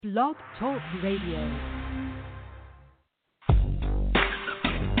Blog Talk Radio.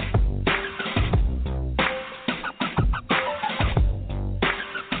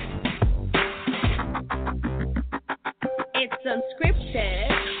 It's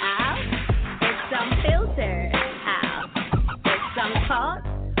unscripted, out. It's unfiltered, out. It's uncut,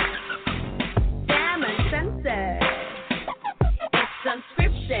 damn uncensored. It's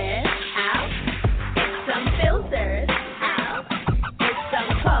unscripted, out. It's unfiltered, out. It's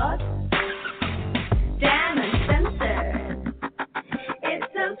uncut, damn uncensored.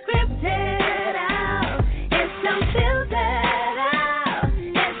 It's unscripted, out. It's unfiltered, out.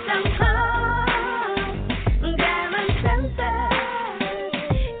 It's uncut, damn uncensored.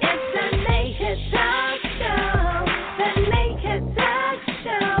 It's the Naked Talk Show. The Naked Talk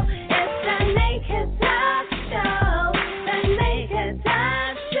Show. It's the Naked Talk Show. The Naked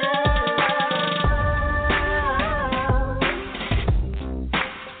Talk Show.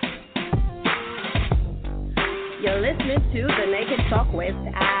 You're listening to The Naked Talk with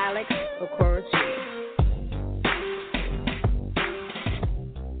Alex Okorochi.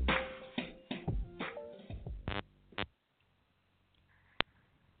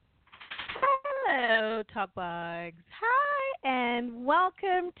 Hello, Talk Bugs. Hi, and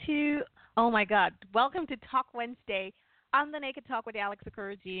welcome to, welcome to Talk Wednesday on The Naked Talk with Alex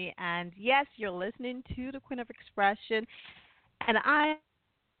Okorochi. And yes, you're listening to the Queen of Expression, and I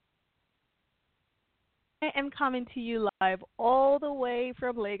am coming to you live all the way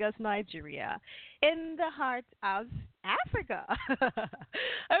from Lagos, Nigeria, in the heart of Africa.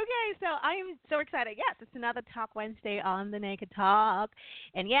 Okay, so I'm so excited. Yes, it's another Talk Wednesday on The Naked Talk.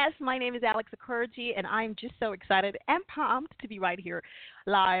 And yes, my name is Alex Okorochi, and I'm just so excited and pumped to be right here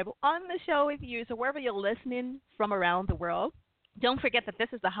live on the show with you. So wherever you're listening from around the world, don't forget that this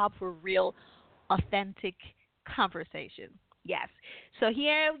is the hub for real, authentic conversation. Yes. So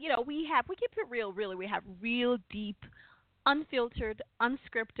here, we keep it real, really. We have real, deep, unfiltered,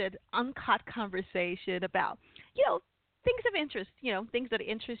 unscripted, uncut conversation about, things of interest, things that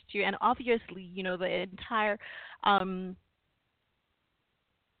interest you. And obviously, the entire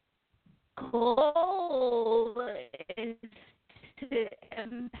goal is to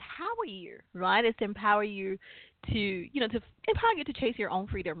empower you, right? It's to empower you to empower you to chase your own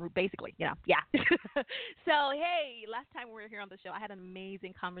freedom, basically, yeah. So, hey, last time we were here on the show, I had an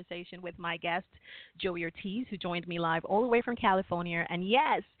amazing conversation with my guest, Joey Ortiz, who joined me live all the way from California. And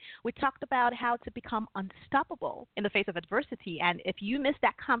yes, we talked about how to become unstoppable in the face of adversity. And if you missed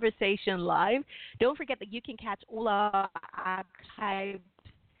that conversation live, don't forget that you can catch all our archive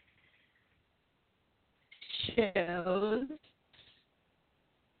shows,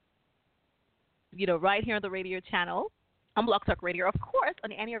 right here on the radio channel, on Blog Talk Radio, of course,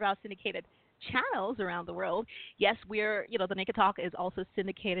 on any of our syndicated channels around the world. Yes, we're, the Naked Talk is also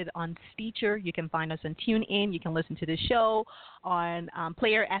syndicated on Stitcher. You can find us on TuneIn. You can listen to the show on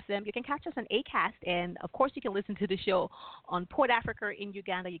Player FM. You can catch us on Acast. And, of course, you can listen to the show on Port Africa in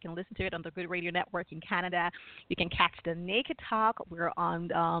Uganda. You can listen to it on the Good Radio Network in Canada. You can catch the Naked Talk. We're on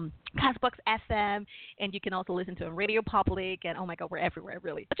Castbox FM. And you can also listen to it on Radio Public. And, oh, my God, we're everywhere,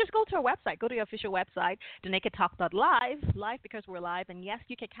 really. But just go to our website. Go to the official website, thenakedtalk.live, live because we're live. And, yes,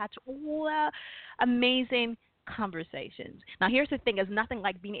 you can catch all amazing conversations. Now, here's the thing. There's nothing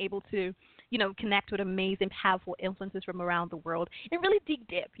like being able to, connect with amazing, powerful influences from around the world and really dig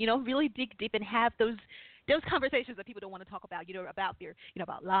deep and have those conversations that people don't want to talk about, about their,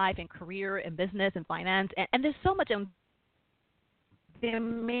 about life and career and business and finance. And there's so much the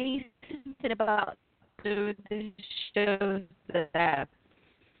amazing thing about the shows that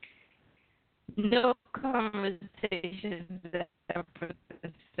no conversations ever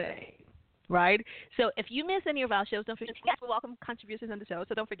the same. Right? So if you miss any of our shows, don't forget, yes, we welcome contributions on the show.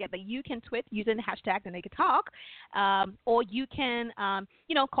 So don't forget that you can tweet using the hashtag The Naked Talk, or you can,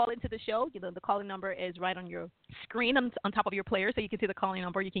 call into the show. The calling number is right on your screen on top of your player, so you can see the calling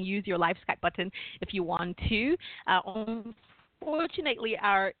number. You can use your live Skype button if you want to. Unfortunately,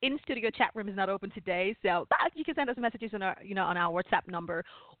 our in-studio chat room is not open today, so but you can send us messages on our, on our WhatsApp number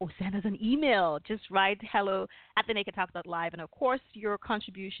or send us an email. Just write hello at thenakedtalk.live, and of course, your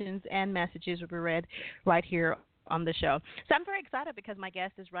contributions and messages will be read right here on the show. So I'm very excited because my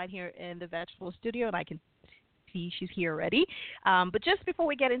guest is right here in the virtual studio, and I can see she's here already. But just before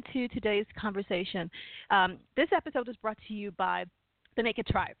we get into today's conversation, this episode is brought to you by The Naked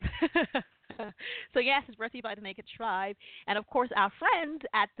Tribe. So, yes, it's brought to you by The Naked Tribe. And, of course, our friends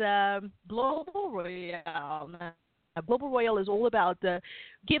at the Global Royale. Now, Global Royal is all about the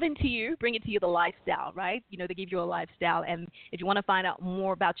giving to you, bringing to you the lifestyle, right? They give you a lifestyle. And if you want to find out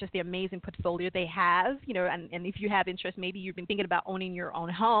more about just the amazing portfolio they have, and if you have interest, maybe you've been thinking about owning your own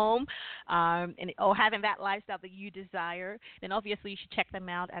home or having that lifestyle that you desire, then obviously you should check them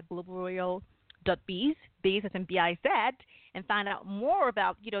out at globalroyal.biz, biz as in B-I-Z, and find out more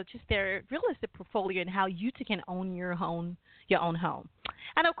about, just their real estate portfolio and how you too can own your own home.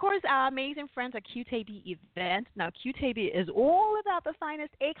 And of course, our amazing friends at QTB Events. Now, QTB is all about the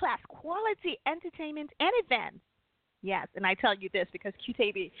finest A-class quality entertainment and events. Yes, and I tell you this because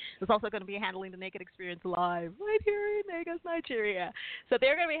QTB is also going to be handling the Naked Experience live right here in Lagos, Nigeria. So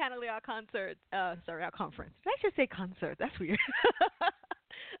they're going to be handling our our conference. Did I just say concert? That's weird.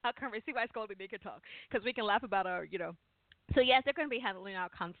 Our conference. See why it's called the Naked Talk, because we can laugh about our, So yes, they're going to be handling our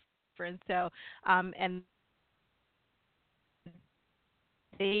conference. So, and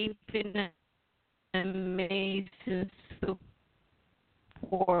they've been amazing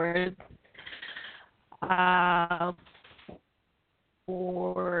support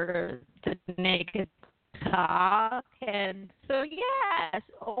for the Naked Talk. And so, yes,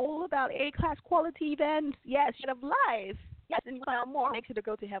 all about A-class quality events. Yes, of life. Yes, and you want more, make sure to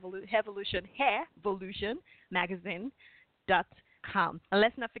go to Hevolution magazine.com. And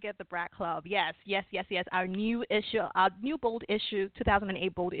let's not forget the Bragg Club. Yes. Our new bold issue,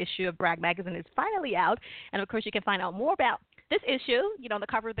 2008 bold issue of Bragg magazine is finally out. And of course, you can find out more about this issue. On the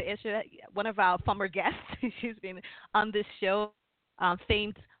cover of the issue, one of our former guests, she's been on this show,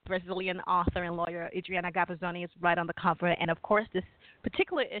 famed Brazilian author and lawyer Adriana Gavazzoni is right on the cover. And of course, this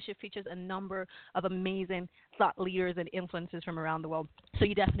particular issue features a number of amazing thought leaders and influencers from around the world. So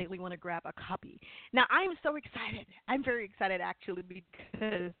you definitely want to grab a copy. Now, I'm so excited. I'm very excited, actually,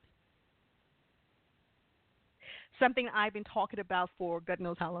 because something I've been talking about for God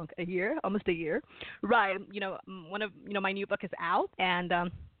knows how long, almost a year. Right. One of, my new book is out, and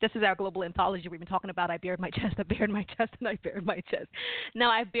this is our global anthology. We've been talking about I bared my chest, I bared my chest, and I bared my chest.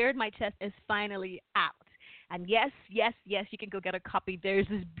 Now, I bared my chest is finally out. And yes, you can go get a copy. There's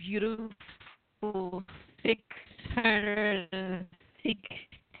this beautiful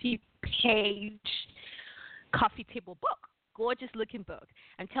 660-page coffee table book. Gorgeous looking book.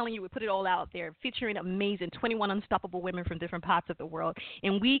 I'm telling you, we put it all out there, featuring amazing 21 unstoppable women from different parts of the world.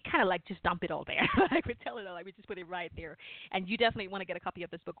 And we kind of just dump it all there. We tell it all, we just put it right there. And you definitely want to get a copy of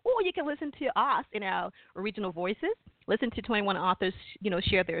this book. Or you can listen to us in our original voices. Listen to 21 authors,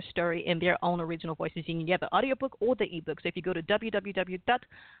 share their story in their own original voices. You can get the audiobook or the ebook. So if you go to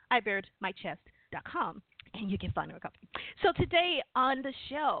www.ibaredmychest.com, and you can find a copy. So today on the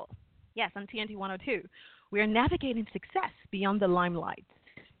show, yes, on TNT 102, we are navigating success beyond the limelight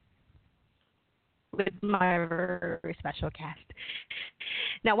with my very special guest.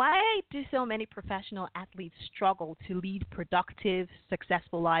 Now, why do so many professional athletes struggle to lead productive,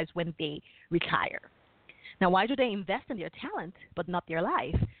 successful lives when they retire? Now, why do they invest in their talent but not their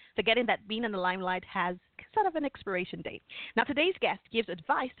life, forgetting that being in the limelight has sort of an expiration date? Now, today's guest gives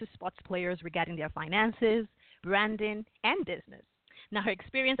advice to sports players regarding their finances, branding, and business. Now, her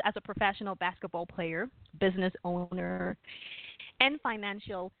experience as a professional basketball player, business owner, and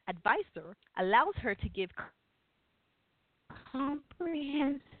financial advisor allows her to give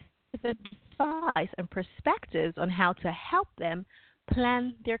comprehensive advice and perspectives on how to help them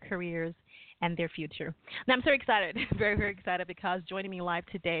plan their careers and their future. Now, I'm so excited, very, very excited, because joining me live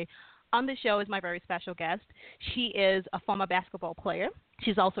today on the show is my very special guest. She is a former basketball player.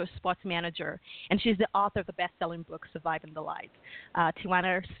 She's also a sports manager, and she's the author of the best-selling book, Surviving the Light.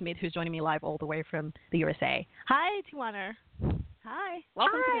 Tywanna Smith, who's joining me live all the way from the USA. Hi, Tywanna. Hi.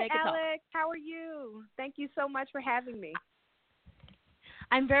 Welcome to the Naked Talk. Hi, Alex. How are you? Thank you so much for having me.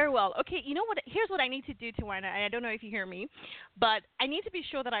 I'm very well. Okay, you know what? Here's what I need to do, Tywanna. I don't know if you hear me, but I need to be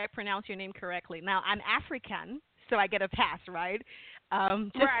sure that I pronounce your name correctly. Now, I'm African, so I get a pass, right? I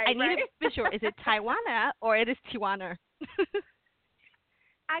need to be sure. Is it Tywanna or it is Tywanna?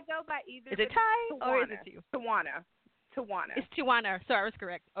 I go by either. Is it Ty or is it you? Tywanna. It's Tywanna. So I was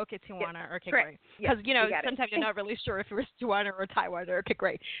correct. Okay, Tywanna. Yes, Okay, correct. great. Yes, Because, sometimes you're not really sure if it was Tywanna or Tywanna. Okay,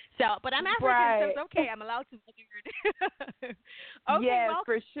 great. So, but I'm African, right. so it's okay. I'm allowed to do it. Okay, yes, well,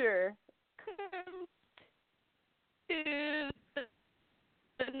 for sure. To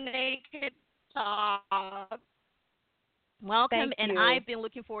the Naked Talk. Welcome, and I've been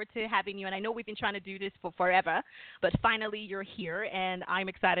looking forward to having you, and I know we've been trying to do this for forever, but finally you're here, and I'm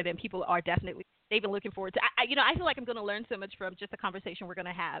excited, and people are definitely, they've been looking forward to, I feel like I'm going to learn so much from just the conversation we're going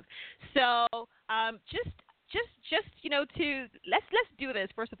to have. So, let's do this.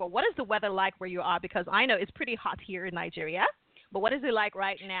 First of all, what is the weather like where you are? Because I know it's pretty hot here in Nigeria, but what is it like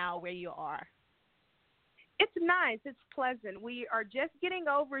right now where you are? It's nice. It's pleasant. We are just getting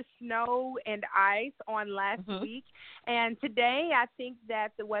over snow and ice on last week, and today I think that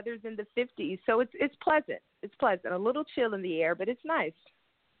the weather's in the 50s, so it's pleasant. It's pleasant. A little chill in the air, but it's nice.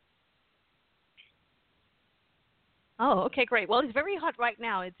 Oh, okay, great. Well, it's very hot right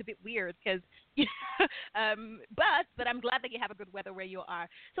now. It's a bit weird because, but I'm glad that you have a good weather where you are.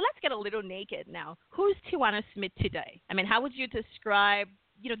 So let's get a little naked now. Who's Tywanna Smith today? I mean, how would you describe,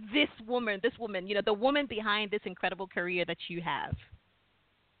 this woman, the woman behind this incredible career that you have?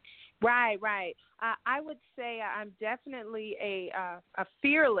 Right. I would say I'm definitely a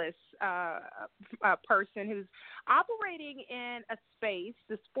fearless person who's operating in a space,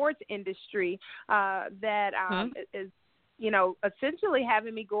 the sports industry, that is, essentially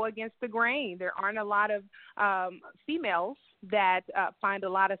having me go against the grain. There aren't a lot of females that find a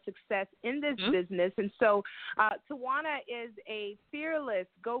lot of success in this business. And so Tywanna is a fearless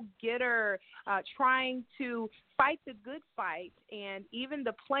go-getter trying to fight the good fight and even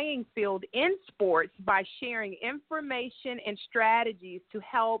the playing field in sports by sharing information and strategies to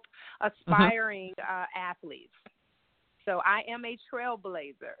help aspiring athletes. So I am a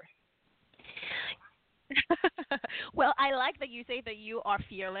trailblazer. Well, I like that you say that you are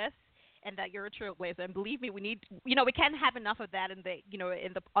fearless and that you're a trailblazer. And believe me, we need, we can't have enough of that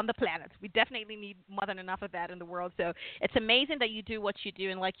on the planet. We definitely need more than enough of that in the world. So it's amazing that you do what you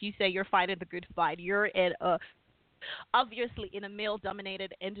do. And like you say, you're fighting the good fight. You're in obviously in a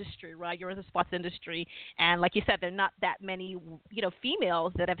male-dominated industry, right? You're in the sports industry, and like you said, there are not that many,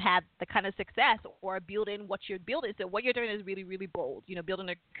 females that have had the kind of success or building what you're building. So what you're doing is really, really bold. Building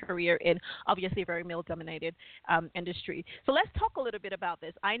a career in obviously a very male-dominated industry. So let's talk a little bit about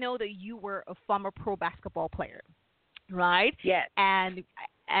this. I know that you were a former pro basketball player, right? Yes. And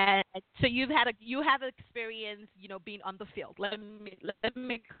so you have experience, being on the field. Let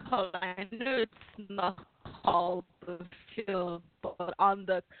me call. I know it's not called the field, but on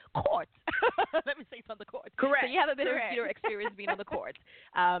the court. Let me say it's on the court. Correct. So you have a bit of experience being on the court.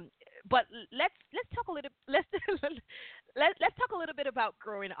 But let's talk a little. Let's talk a little bit about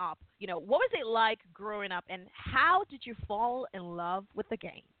growing up. What was it like growing up, and how did you fall in love with the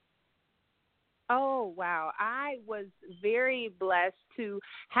game? Oh, wow. I was very blessed to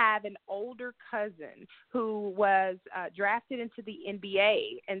have an older cousin who was drafted into the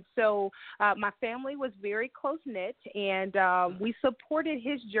NBA. And so my family was very close-knit, and we supported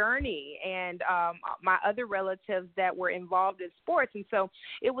his journey and my other relatives that were involved in sports. And so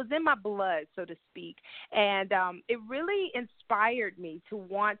it was in my blood, so to speak. And it really inspired me to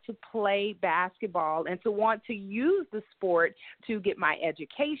want to play basketball and to want to use the sport to get my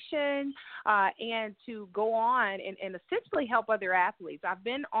education and to go on and essentially help other athletes. I've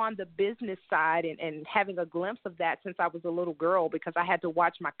been on the business side and having a glimpse of that since I was a little girl because I had to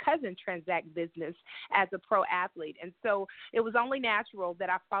watch my cousin transact business as a pro athlete. And so it was only natural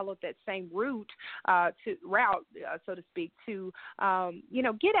that I followed that same route, so to speak, to,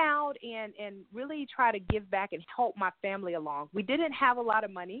 get out and really try to give back and help my family along. We didn't have a lot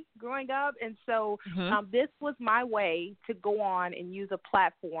of money growing up, and so this was my way to go on and use a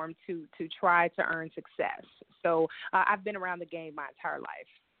platform to try to earn success. So I've been around the game my entire life.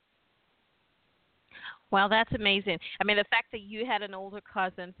 Well, that's amazing. I mean, the fact that you had an older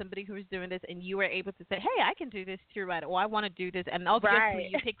cousin, somebody who was doing this, and you were able to say, hey, I can do this too, right? Or I want to do this. And obviously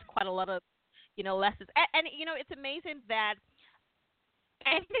you picked quite a lot of, lessons. And it's amazing that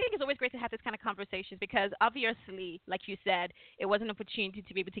I think it's always great to have this kind of conversations because obviously, like you said, it was an opportunity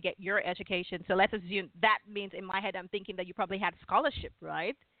to be able to get your education. So let's assume that means in my head I'm thinking that you probably had scholarship,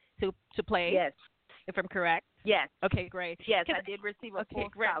 right, to play? Yes. If I'm correct? Yes. Okay, great. Yes, I did receive a full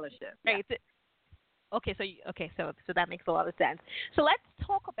scholarship. Great. Yeah. So that makes a lot of sense. So let's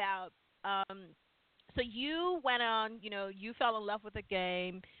talk about. So you went on. You fell in love with the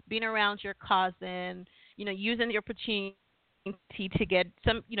game, being around your cousin. Using the opportunity to get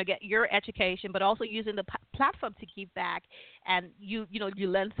get your education, but also using the platform to give back, and you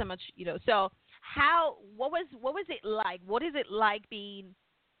learn so much. So what was it like? What is it like being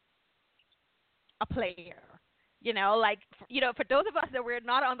a player? For those of us that we're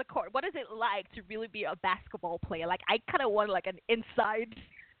not on the court, what is it like to really be a basketball player? Like, I kind of want an inside.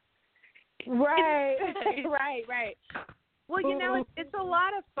 Right. Right. Well, it's a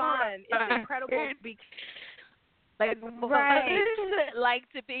lot of fun. It's incredible to be. What is it like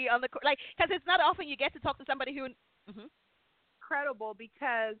to be on the court? Because it's not often you get to talk to somebody who. incredible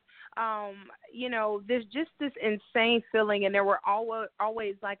because, there's just this insane feeling, and there were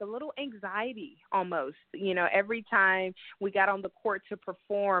always like a little anxiety almost, every time we got on the court to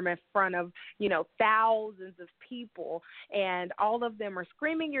perform in front of, thousands of people, and all of them are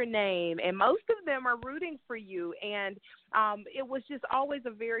screaming your name, and most of them are rooting for you. And it was just always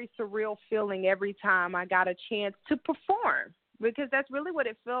a very surreal feeling every time I got a chance to perform, because that's really what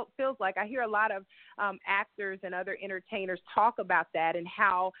it feels like. I hear a lot of actors and other entertainers talk about that and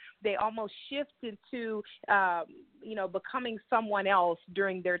how they almost shift into, becoming someone else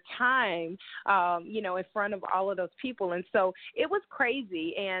during their time, in front of all of those people. And so it was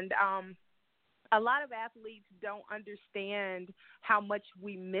crazy. And a lot of athletes don't understand how much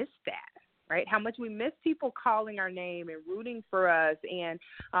we miss that. Right? How much we miss people calling our name and rooting for us, and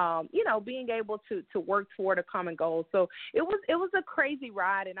being able to work toward a common goal. So it was a crazy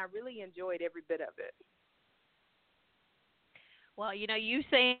ride, and I really enjoyed every bit of it. Well, you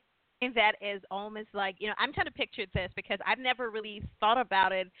saying that is almost like, I'm trying to picture this because I've never really thought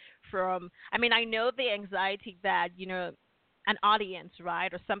about it from. I mean, I know the anxiety that an audience,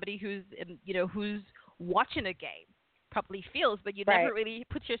 right, or somebody who's who's watching a game probably feels, but you Right. never really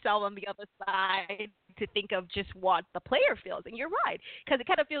put yourself on the other side to think of just what the player feels. And you're right, because it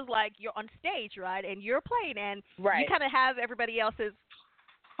kind of feels like you're on stage, right, and you're playing, and Right. you kind of have everybody else's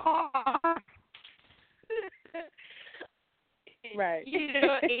Right.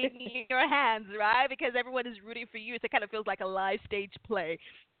 in your hands, right, because everyone is rooting for you. So it kind of feels like a live stage play,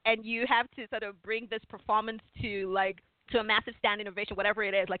 and you have to sort of bring this performance to a massive standing ovation, whatever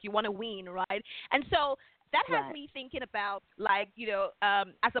it is, like you want to win, right? And so that has Right. me thinking about,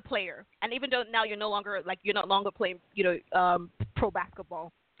 as a player, and even though now you're no longer playing, pro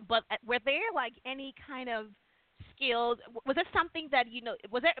basketball, but were there any kind of skills? Was there something that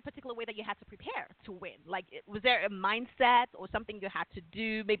was there a particular way that you had to prepare to win? Was there a mindset or something you had to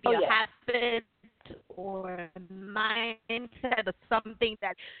do, maybe a habit or a mindset or something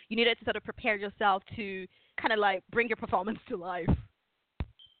that you needed to sort of prepare yourself to kind of bring your performance to life?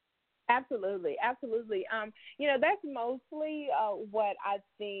 Absolutely. That's mostly what I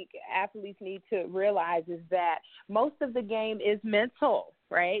think athletes need to realize is that most of the game is mental,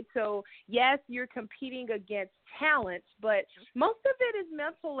 right? So, yes, you're competing against talent, but most of it is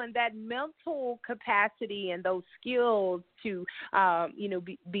mental, and that mental capacity and those skills to,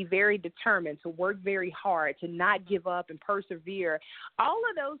 be very determined, to work very hard, to not give up and persevere. All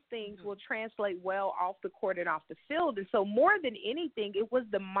of those things will translate well off the court and off the field. And so more than anything, it was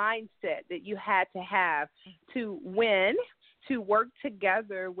the mindset that you had to have to win, to work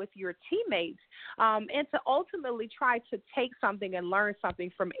together with your teammates, and to ultimately try to take something and learn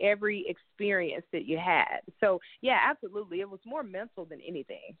something from every experience that you had. So, yeah, absolutely. It was more mental than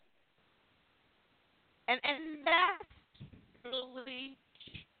anything. And that's really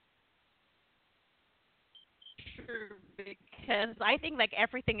true, because I think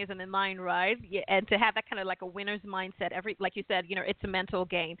everything is in the mind, right? Yeah, and to have that kind of a winner's mindset, like you said, it's a mental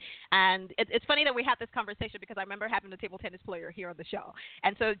game. And it's funny that we had this conversation because I remember having a table tennis player here on the show,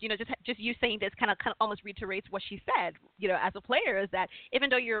 and so just you saying this kind of almost reiterates what she said. As a player, is that even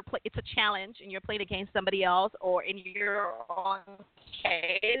though it's a challenge and you're playing against somebody else or in your own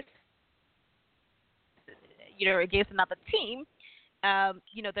case, against another team,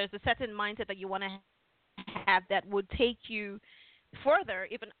 there's a certain mindset that you want to have that would take you further,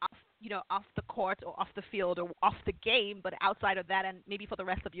 even off the court or off the field or off the game, but outside of that and maybe for the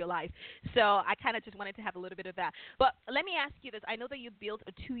rest of your life. So I kind of just wanted to have a little bit of that. But let me ask you this. I know that you built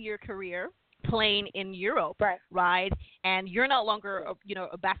a 2-year career playing in Europe, right? And you're no longer, a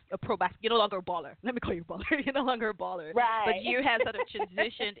pro basketball. You're no longer a baller. Let me call you a baller. You're no longer a baller, right? But you have sort of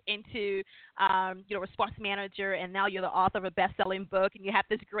transitioned into, a sports manager, and now you're the author of a best-selling book, and you have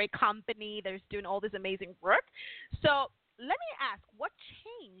this great company that's doing all this amazing work. So let me ask, what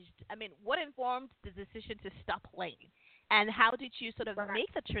changed? I mean, what informed the decision to stop playing, and how did you sort of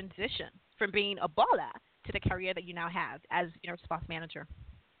make the transition from being a baller to the career that you now have as sports manager?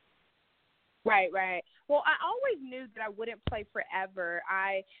 Right. Well, I always knew that I wouldn't play forever.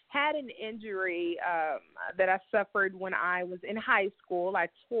 I had an injury that I suffered when I was in high school. I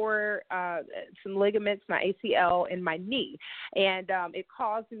tore some ligaments, my ACL, in my knee, and it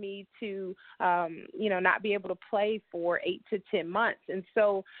caused me to, not be able to play for 8 to 10 months. And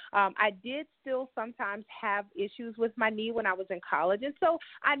so I did still sometimes have issues with my knee when I was in college. And so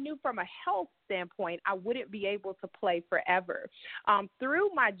I knew from a health standpoint, I wouldn't be able to play forever.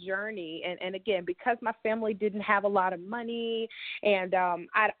 Through my journey, and again, because my family didn't have a lot of money, and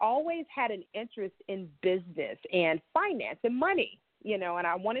I'd always had an interest in business and finance and money. and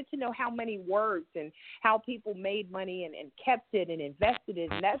I wanted to know how money worked and how people made money and kept it and invested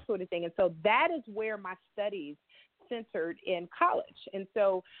it and that sort of thing. And so that is where my studies centered in college. And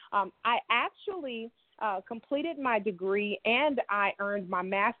so I actually completed my degree and I earned my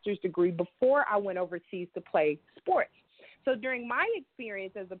master's degree before I went overseas to play sports. So during my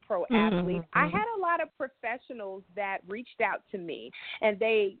experience as a pro athlete, I had a lot of professionals that reached out to me, and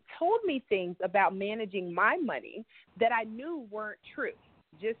they told me things about managing my money that I knew weren't true,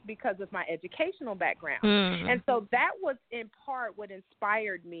 just because of my educational background. And so that was in part what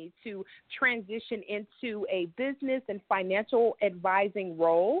inspired me to transition into a business and financial advising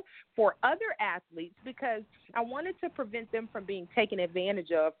role for other athletes, because I wanted to prevent them from being taken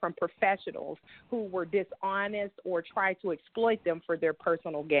advantage of from professionals who were dishonest or tried to exploit them for their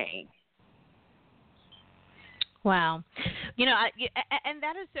personal gain. Wow. And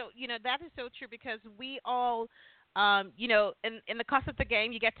that is so true, because we all in the course of the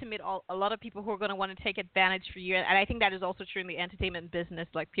game, you get to meet a lot of people who are going to want to take advantage for you. And I think that is also true in the entertainment business.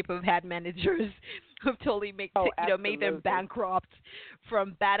 Like, people who've had managers who've totally made them bankrupt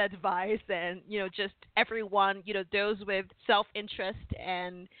from bad advice, and, just everyone, those with self-interest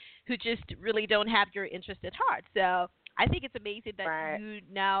and who just really don't have your interest at heart. So I think it's amazing that you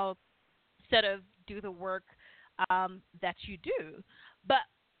now sort of do the work that you do. But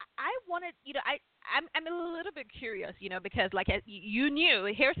I wanted, I'm a little bit curious, because like you knew,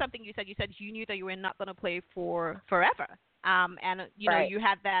 here's something you said you knew that you were not going to play for forever. And, you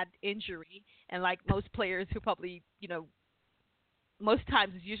had that injury, and like most players who probably, most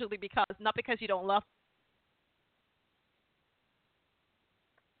times it's usually not because you don't love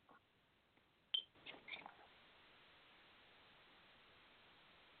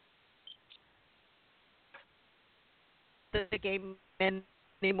the game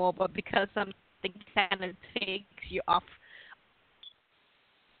anymore, but because something kind of takes you off.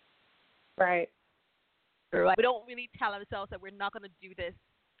 Right. We don't really tell ourselves that we're not going to do this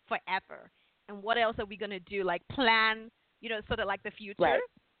forever. And what else are we going to do? Like, plan, sort of like the future.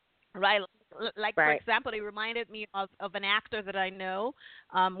 Right. Like, for example, it reminded me of an actor that I know.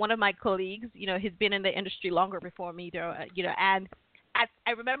 One of my colleagues, he's been in the industry longer before me, though, and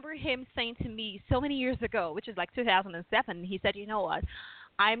I remember him saying to me so many years ago, which is like 2007, he said, you know what,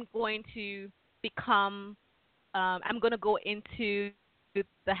 I'm going to go into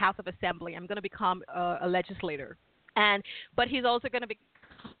the House of Assembly. I'm going to become a legislator. But he's also going to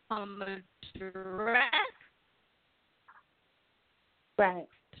become a director. Right.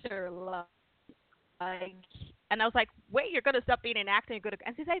 And I was like, wait, you're going to stop being an actor?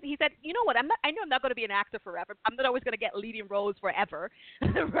 And he said, you know what? I know I'm not going to be an actor forever. I'm not always going to get leading roles forever,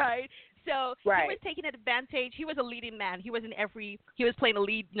 right? So he was taking advantage. He was a leading man. He was playing the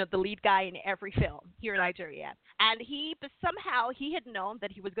lead guy in every film here in Nigeria. And somehow he had known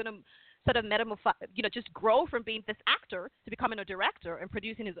that he was going to sort of just grow from being this actor to becoming a director and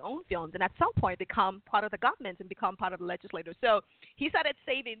producing his own films, and at some point become part of the government and become part of the legislature. So he started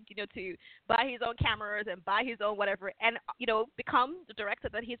saving, to buy his own cameras and buy his own whatever, and, become the director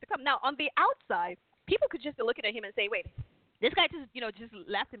that he's become. Now, on the outside, people could just be looking at him and say, wait, this guy just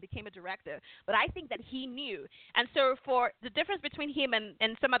left and became a director. But I think that he knew. And so for the difference between him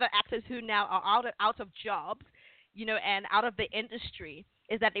and some other actors who now are out of jobs, and out of the industry,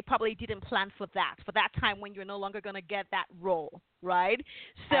 is that they probably didn't plan for that time when you're no longer going to get that role, right?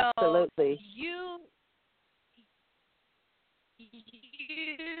 So absolutely. You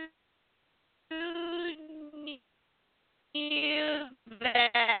knew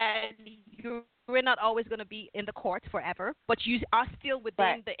that we're not always going to be in the court forever, but you are still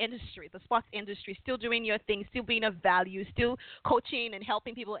within the industry, the sports industry, still doing your thing, still being of value, still coaching and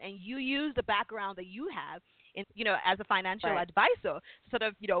helping people, and you use the background that you have as a financial advisor, sort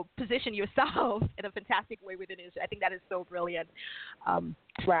of, position yourself in a fantastic way within it. I think that is so brilliant. So,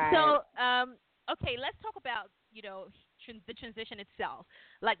 okay, let's talk about, the transition itself.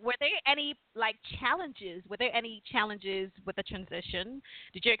 Like, were there any, challenges? Were there any challenges with the transition?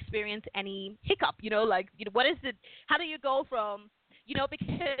 Did you experience any hiccup? What is it? How do you go from,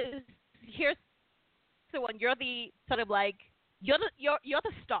 because here's the one, you're the sort of like, you're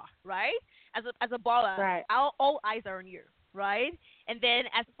the star, right? As a baller, all eyes are on you, right? And then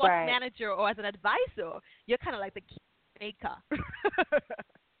as a sports manager or as an advisor, you're kind of like the maker.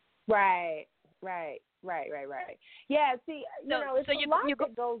 Right. Yeah, see, it's a lot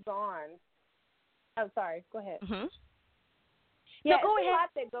that goes on. Oh, sorry. Go ahead. Mm-hmm. Yeah, no, go it's ahead. a lot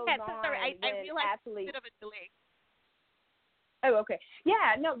that goes on. Sorry, I realized athletes... a bit of a delay. Oh, okay.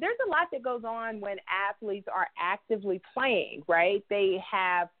 Yeah, no, there's a lot that goes on when athletes are actively playing, right? They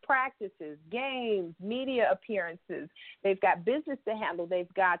have practices, games, media appearances. They've got business to handle.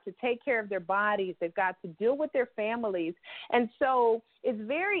 They've got to take care of their bodies. They've got to deal with their families. And so it's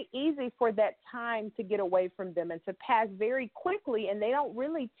very easy for that time to get away from them and to pass very quickly. And they don't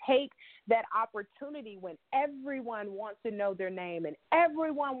really take that opportunity when everyone wants to know their name and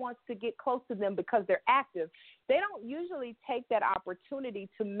everyone wants to get close to them because they're active. They don't usually take that opportunity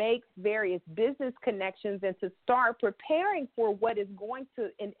to make various business connections and to start preparing for what is going to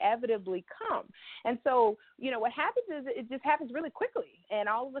inevitably come. And so, what happens is it just happens really quickly. And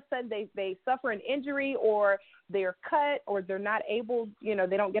all of a sudden they suffer an injury or they're cut or they're not able, they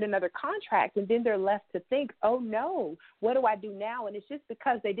don't get another contract. And then they're left to think, oh, no, what do I do now? And it's just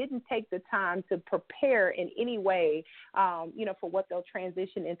because they didn't take the time to prepare in any way, for what they'll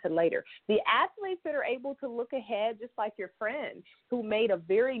transition into later. The athletes that are able to look ahead, just like your friend who made a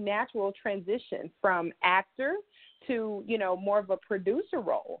very natural transition from actor to, more of a producer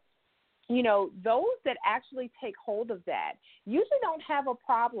role, those that actually take hold of that usually don't have a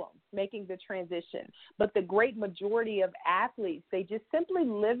problem making the transition. But the great majority of athletes, they just simply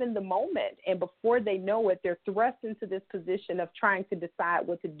live in the moment. And before they know it, they're thrust into this position of trying to decide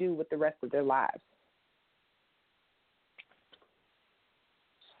what to do with the rest of their lives.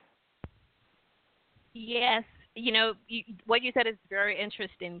 Yes, what you said is very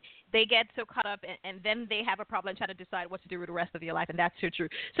interesting. They get so caught up, and then they have a problem trying to decide what to do with the rest of their life, and that's so true.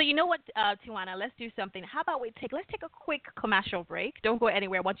 So you know what, Tywanna, let's do something. How about let's take a quick commercial break. Don't go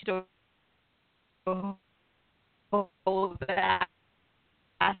anywhere. I want you to hold that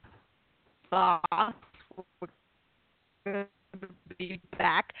thought. We're going to be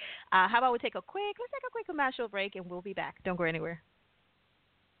back. How about let's take a quick commercial break, and we'll be back. Don't go anywhere.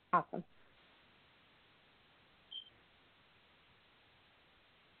 Awesome.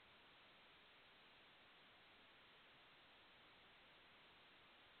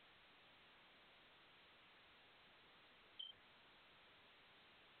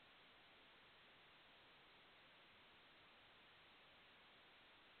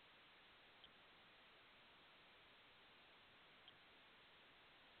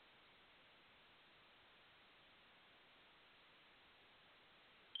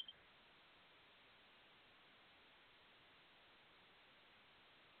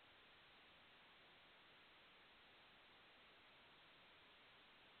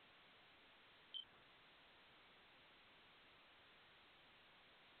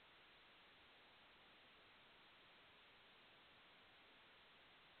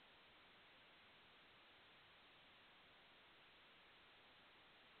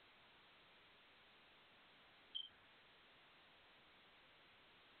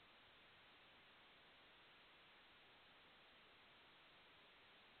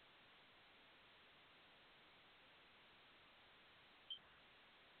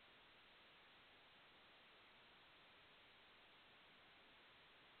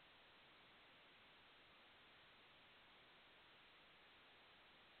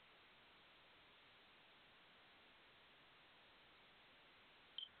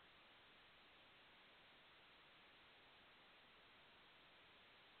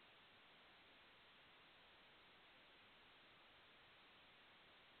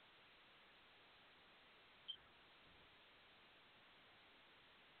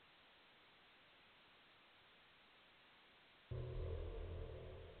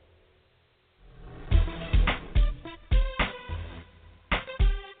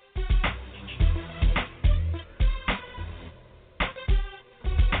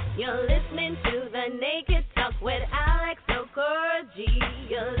 You're listening to The Naked Talk with Alex Okoroji.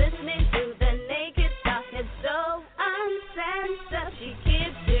 You're listening to The Naked Talk. It's so uncensored. She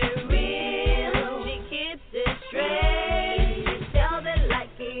keeps it real. She keeps it straight. She tells it like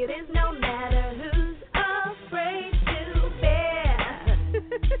it is, no matter who's afraid to bear.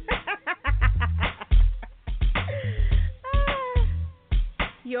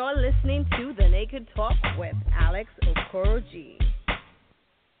 You're listening to The Naked Talk with Alex Okoroji.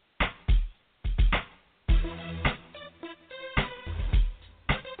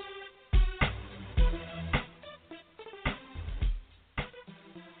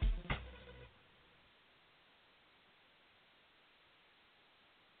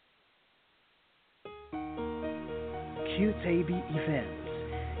 QTAB Events,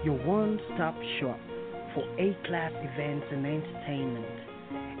 your one-stop shop for A-class events and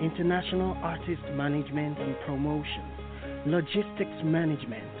entertainment, international artist management and promotion, logistics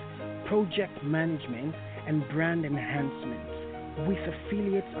management, project management, and brand enhancement, with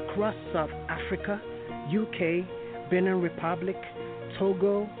affiliates across South Africa, UK, Benin Republic,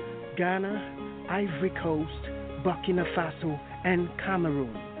 Togo, Ghana, Ivory Coast, Burkina Faso, and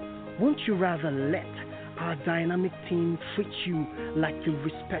Cameroon. Won't you rather let our dynamic team treat you like the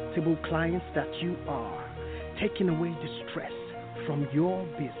respectable clients that you are, taking away the stress from your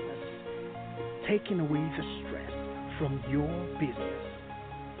business, taking away the stress from your business.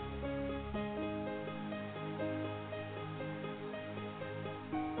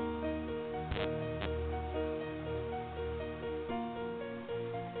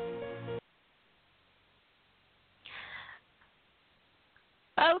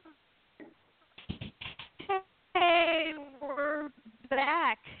 Okay, we're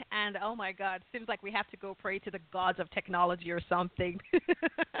back, and oh my God, seems like we have to go pray to the gods of technology or something.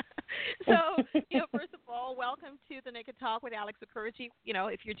 So, first of all, welcome to the Naked Talk with Alex Okurji.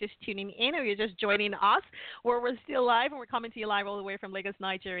 If you're just tuning in or you're just joining us, where we're still live and we're coming to you live all the way from Lagos,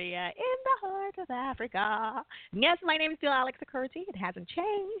 Nigeria, in the heart of Africa. And yes, my name is still Alex Okurji. It hasn't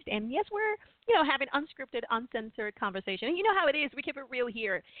changed, and yes, we're having unscripted, uncensored conversation. And you know how it is. We keep it real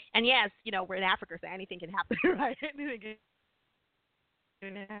here. And yes, we're in Africa, so anything can happen, right? Anything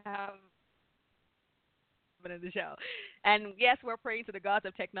can happen in the show. And yes, we're praying to the gods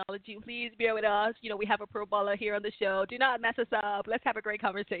of technology. Please bear with us. We have a pro bowler here on the show. Do not mess us up. Let's have a great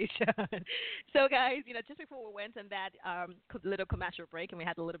conversation. So, guys, just before we went on that little commercial break and we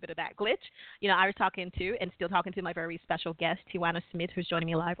had a little bit of that glitch, I was talking to and still talking to my very special guest, Tywanna Smith, who's joining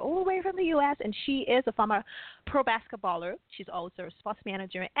me live all the way from the U.S., and she is a former pro basketballer. She's also a sports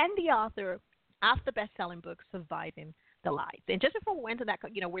manager and the author of the best-selling book, Surviving the Lights. And just before we went to that,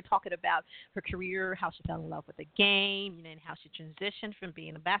 we're talking about her career, how she fell in love with the game, and how she transitioned from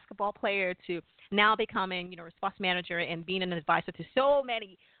being a basketball player to now becoming, a sports manager and being an advisor to so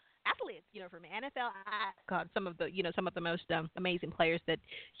many athletes, from NFL, some of the most amazing players that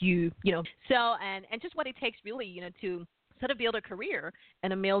and just what it takes really, to sort of build a career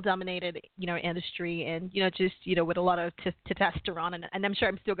in a male-dominated, industry, and with a lot of testosterone, and I'm sure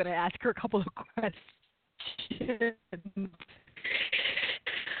I'm still going to ask her a couple of questions.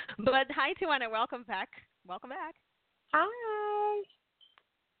 But hi, Tywanna. Welcome back. Welcome back. Hi.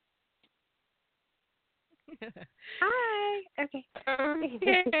 Hi. Okay.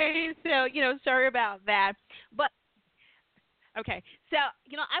 Okay. So, sorry about that. But, okay. So,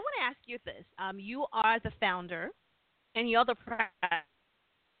 I want to ask you this. You are the founder and you're the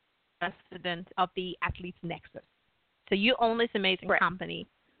president of the Athletes Nexus. So you own this amazing company.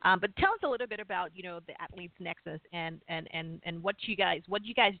 But tell us a little bit about, the Athletes Nexus and what you guys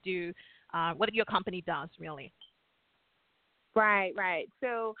do, what your company does, really. Right.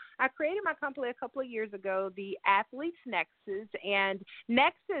 So I created my company a couple of years ago, the Athletes Nexus, and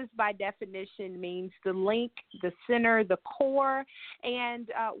Nexus by definition means the link, the center, the core, and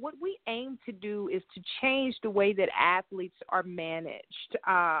what we aim to do is to change the way that athletes are managed.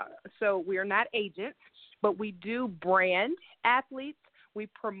 So we are not agents, but we do brand athletes. We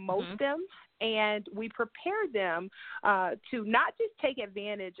promote them, and we prepare them to not just take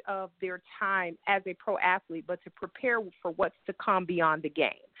advantage of their time as a pro athlete, but to prepare for what's to come beyond the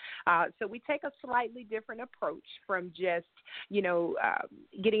game. So we take a slightly different approach from just,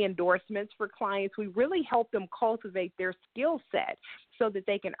 getting endorsements for clients. We really help them cultivate their skill set so that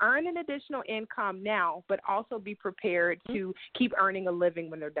they can earn an additional income now, but also be prepared to keep earning a living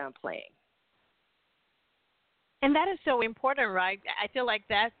when they're done playing. And that is so important, right? I feel like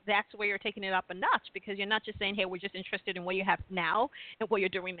that's where you're taking it up a notch, because you're not just saying, hey, we're just interested in what you have now and what you're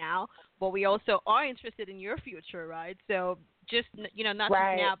doing now, but we also are interested in your future, right? So just, not just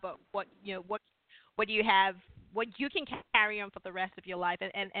now, but what you have, what you can carry on for the rest of your life.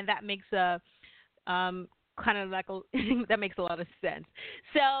 And that makes kind of like that makes a lot of sense.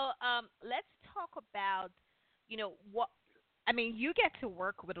 So let's talk about, you get to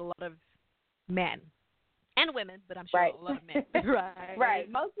work with a lot of men. And women, but I'm sure a lot of men. Right.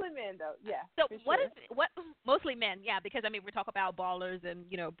 Mostly men, though. Yeah. So what mostly men? Yeah, because we talk about ballers and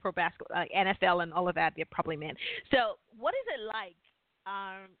pro basketball, NFL, and all of that. They're probably men. So what is it like,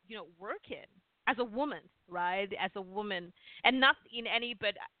 working as a woman, right? As a woman, and not in any,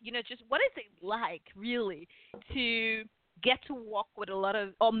 but just what is it like really to get to work with a lot of,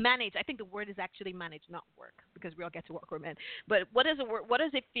 or manage? I think the word is actually manage, not work, because we all get to work with men. But what does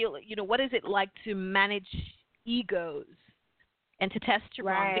it feel? What is it like to manage egos and to testosterone?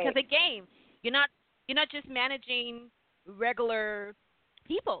 Right. Because again, you're not just managing regular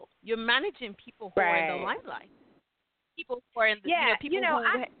people. You're managing people who are in the limelight. People who are in the, people who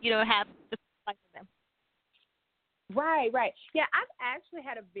have the spotlight on them. Right, right. Yeah, I've actually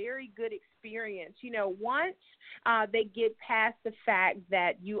had a very good experience. Once they get past the fact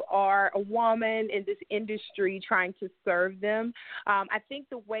that you are a woman in this industry trying to serve them, I think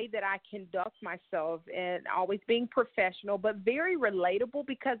the way that I conduct myself and always being professional but very relatable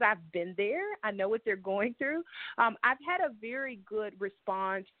because I've been there, I know what they're going through. I've had a very good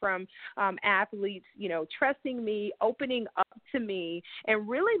response from athletes, trusting me, opening up to me, and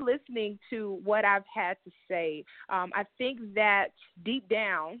really listening to what I've had to say. I think that deep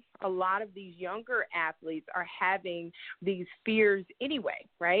down, a lot of these younger athletes are having these fears anyway,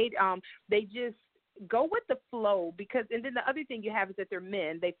 right? They just go with the flow and then the other thing you have is that they're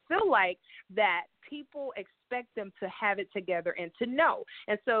men. They feel like that people expect them to have it together and to know.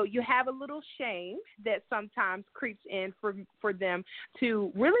 And so you have a little shame that sometimes creeps in for them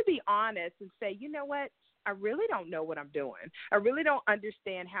to really be honest and say, you know what? I really don't know what I'm doing. I really don't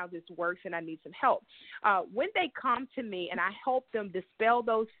understand how this works, and I need some help. When they come to me and I help them dispel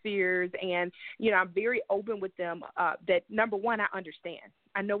those fears, and, I'm very open with them that, number one, I understand.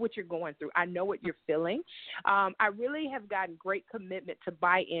 I know what you're going through. I know what you're feeling. I really have gotten great commitment to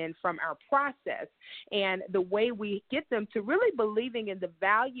buy-in from our process and the way we get them to really believing in the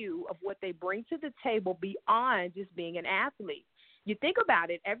value of what they bring to the table beyond just being an athlete. You think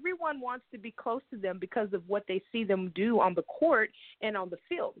about it, everyone wants to be close to them because of what they see them do on the court and on the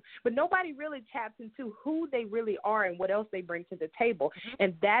field. But nobody really taps into who they really are and what else they bring to the table.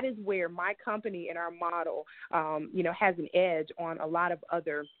 And that is where my company and our model, has an edge on a lot of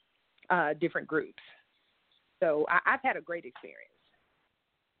other different groups. So I've had a great experience.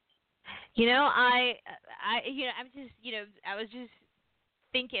 I was just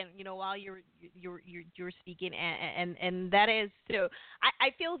thinking, while you're speaking, and that is,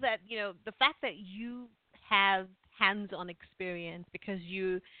 I feel that, the fact that you have hands-on experience because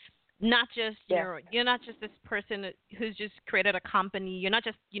you're not just this person who's just created a company. You're not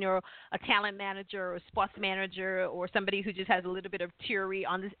just a talent manager or a sports manager or somebody who just has a little bit of theory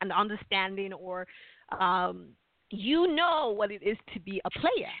and understanding, or you know what it is to be a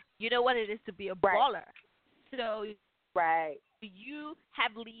player. You know what it is to be a baller. So right. You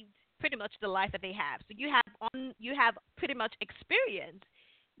have lived pretty much the life that they have. So you have pretty much experience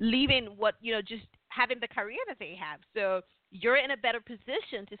leaving just having the career that they have. So you're in a better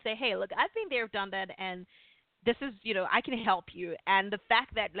position to say, hey, look, I've been there, done that, and this is, I can help you. And the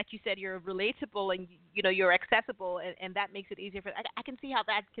fact that, like you said, you're relatable and, you're accessible, and that makes it easier I can see how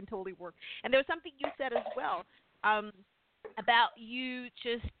that can totally work. And there was something you said as well about you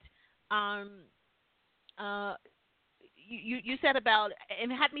just you said about,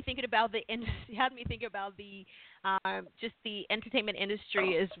 and it had me thinking about just the entertainment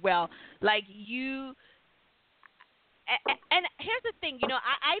industry as well. Like you, and here's the thing,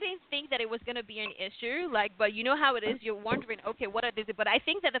 I didn't think that it was going to be an issue, but you know how it is. You're wondering, okay, what is it? But I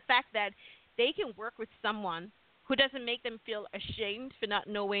think that the fact that they can work with someone who doesn't make them feel ashamed for not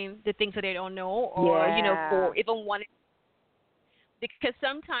knowing the things that they don't know, or for even wanting. Because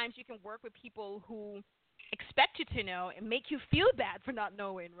sometimes you can work with people who expect you to know and make you feel bad for not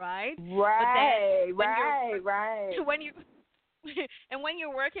knowing, right? Right, right. When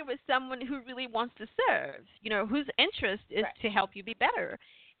you're working with someone who really wants to serve, whose interest is to help you be better,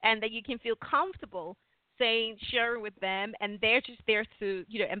 and that you can feel comfortable sharing with them, and they're just there to,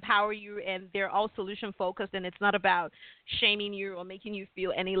 empower you, and they're all solution focused, and it's not about shaming you or making you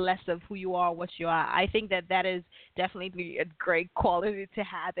feel any less of who you are or what you are. I think that is definitely a great quality to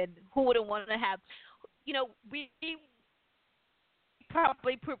have, and who wouldn't want to have, we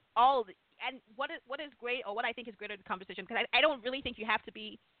probably put all, and what is great, or what I think is great in the conversation, because I don't really think you have to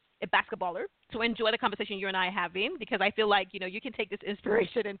be a basketballer to enjoy the conversation you and I are having, because I feel like, you can take this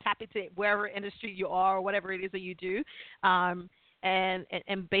inspiration and tap into wherever industry you are or whatever it is that you do,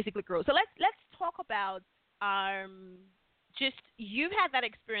 and basically grow. So let's talk about just, you've had that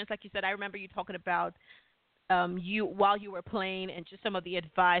experience, like you said. I remember you talking about you while you were playing, and just some of the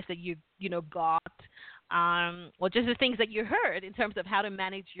advice that you got, or just the things that you heard in terms of how to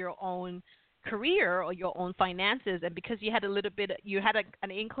manage your own career or your own finances. And because you had an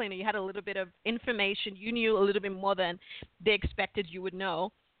inkling, or you had a little bit of information, you knew a little bit more than they expected you would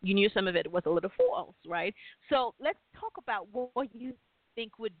know. You knew some of it was a little false, right? So let's talk about what you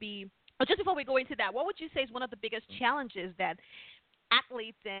think would be, or just before we go into that, what would you say is one of the biggest challenges that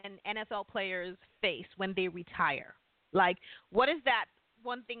athletes and NFL players face when they retire? Like, what is that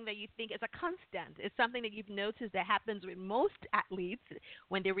one thing that you think is a constant? It's something that you've noticed that happens with most athletes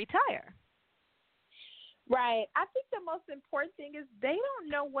when they retire. Right. I think the most important thing is they don't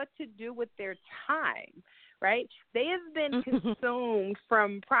know what to do with their time. right? They have been consumed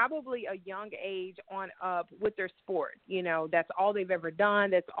from probably a young age on up with their sport. You know, that's all they've ever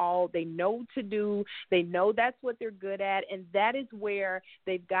done. That's all they know to do. They know that's what they're good at, and that is where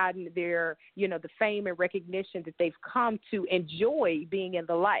they've gotten their, you know, the fame and recognition that they've come to enjoy being in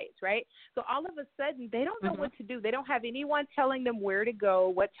the lights, right? So all of a sudden, they don't know what to do. They don't have anyone telling them where to go,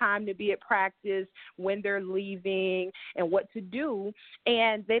 what time to be at practice, when they're leaving, and what to do,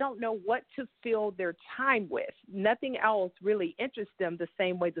 and they don't know what to fill their time with. Nothing else really interests them the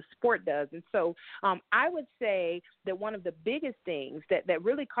same way the sport does. And so I would say that one of the biggest things that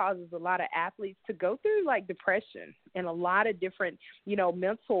really causes a lot of athletes to go through like depression and a lot of different, you know,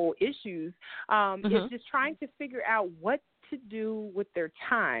 mental issues is just trying to figure out what to do with their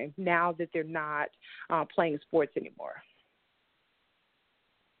time now that they're not playing sports anymore.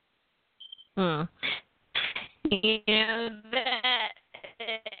 Yeah,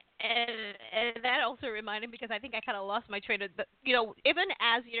 and that also reminded me, because I think I kind of lost my train of, you know, even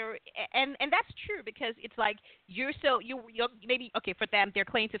as you're, and that's true, because it's like you're maybe, okay, for them, their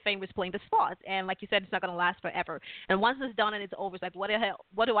claim to fame was playing the sport, and like you said, it's not going to last forever. And once it's done and it's over, it's like, what the hell?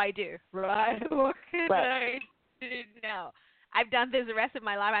 What do I do? Right? What can I do now? I've done this the rest of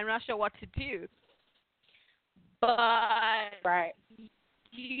my life. I'm not sure what to do. But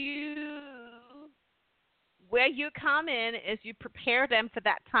where you come in is you prepare them for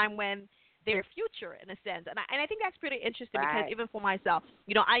that time when their future, in a sense. And I think that's pretty interesting, because even for myself,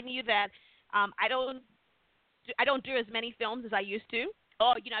 you know, I knew that I don't do as many films as I used to.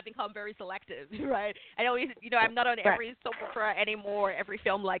 Oh, you know, I've become very selective, right? I always, you know, I'm not on every soap opera anymore, every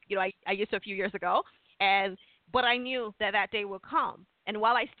film like, you know, I used to a few years ago. But I knew that day would come. And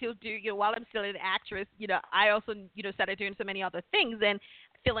while I still do, you know, while I'm still an actress, you know, I also, you know, started doing so many other things and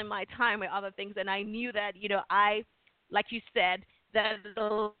filling my time with other things. And I knew that, you know, like you said, that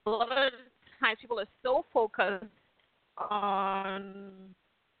a lot of times people are so focused on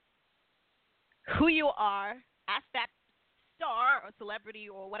who you are as that star or celebrity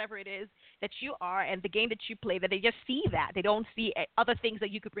or whatever it is that you are and the game that you play, that they just see that. They don't see other things that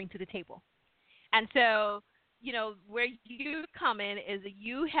you could bring to the table. And so, you know, where you come in is that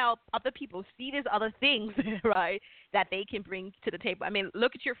you help other people see these other things, right, that they can bring to the table. I mean,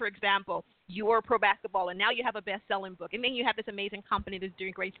 look at you, for example, you're a pro basketballer, and now you have a best-selling book, and then you have this amazing company that's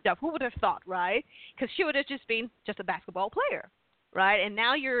doing great stuff. Who would have thought, right? Because she would have just been just a basketball player, right? And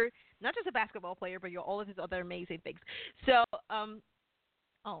now you're not just a basketball player, but you're all of these other amazing things. So,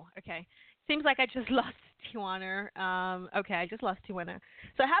 okay. Seems like I just lost Tywanna. Okay, I just lost Tywanna.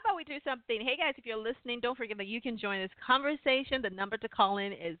 So how about we do something? Hey, guys, if you're listening, don't forget that you can join this conversation. The number to call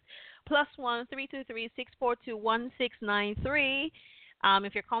in is +1 323 642 1693.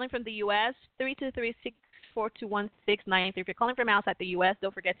 If you're calling from the U.S., 323 642 1693. If you're calling from outside the U.S.,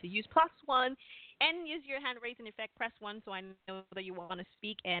 don't forget to use +1 and use your hand raising effect. Press 1 so I know that you want to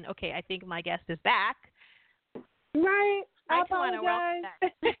speak. And, okay, I think my guest is back. Right. I apologize.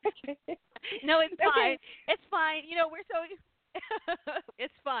 No, it's fine. It's fine. You know, we're so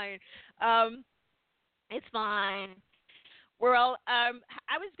it's fine. It's fine. We're all I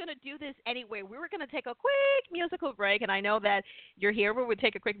was gonna do this anyway. We were gonna take a quick musical break, and I know that you're here. We would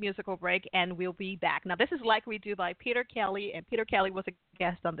take a quick musical break and we'll be back. Now, this is Like We Do by Peter Kelly, and Peter Kelly was a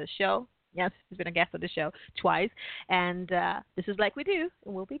guest on this show. Yes, he's been a guest on the show twice. And this is Like We Do,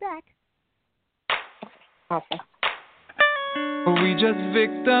 and we'll be back. Awesome. Are we just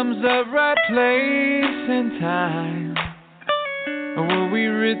victims of right place and time? Or were we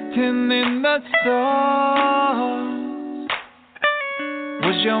written in the stars?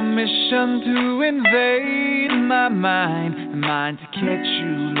 Was your mission to invade my mind, and mine to catch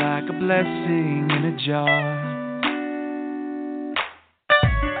you like a blessing in a jar?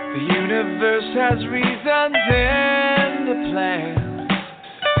 The universe has reasons and a plan.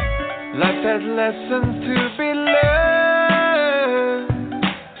 Life has lessons to be learned.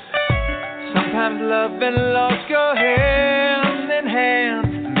 Sometimes love and loss go hand in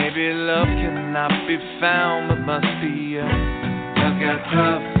hand. Maybe love cannot be found, but must be earned. Love got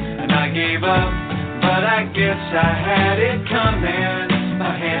tough and I gave up, but I guess I had it coming.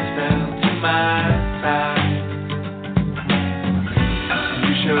 My hands fell to my side.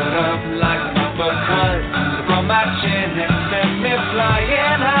 You showed up like an uppercut from my chin and sent me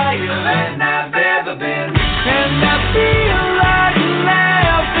flying higher than I've ever been. And I feel like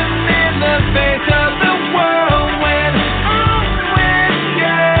laughing in the face of the world when I'm with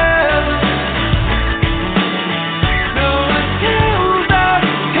you. No one tells the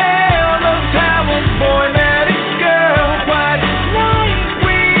tale of Taiwan's boy met his girl quite like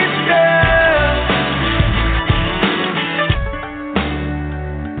we do.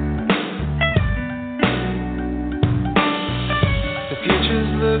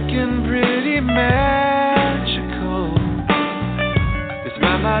 looking pretty magical,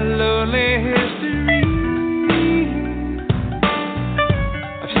 despite my lonely history.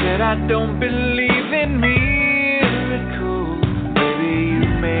 I've said I don't believe in miracles. Baby, you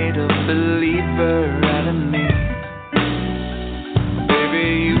made a believer out of me.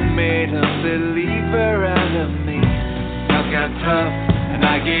 Baby, you made a believer out of me. I got tough and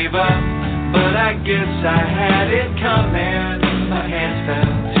I gave up, but I guess I had it coming. My hands fell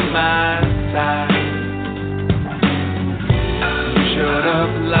to my side. You showed up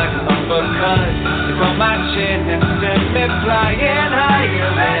like an uppercut. You caught my chin and sent me flying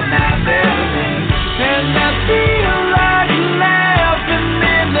higher than I've ever been. And I feel like laughing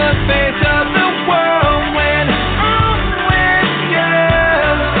in the face of the world when I'm with you.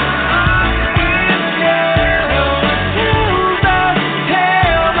 I'm with you. No one tells the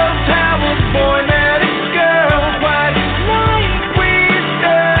tale of how a boy met a girl quite like we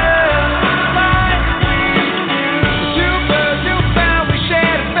do. Like we do. Super, super, we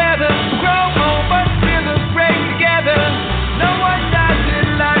shared a feather. Grow old but still look great together. No one does it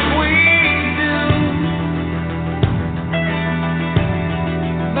like we do.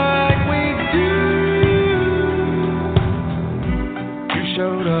 Like we do. You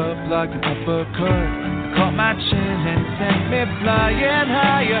showed up like an uppercut, caught my chin and sent me flying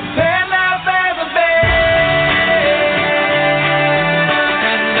higher than I've ever been.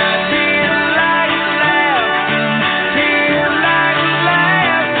 And I feel like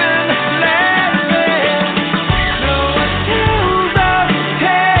laughing, laughing. No one tells the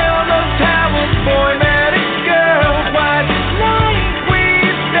tale of how a boy met a girl quite like we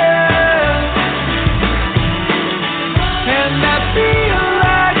do. And I feel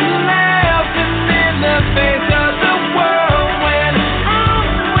like laughing in the face of the world when I'm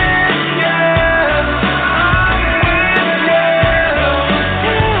with you. I'm with you. Tells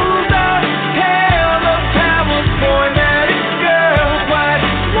the tale of how a boy met a girl quite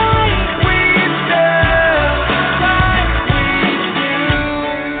like we do. Like we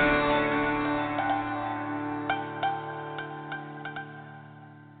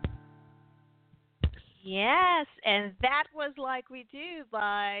Yes, and that was Like We Do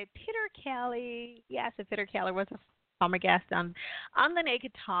by Peter Kelly. Yes, and Peter Kelly was a former guest on the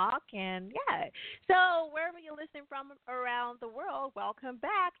Naked Talk. And yeah, so wherever you're listening from around the world, welcome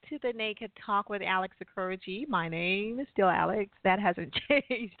back to the Naked Talk with Alex Okoroji. My name is still Alex. That hasn't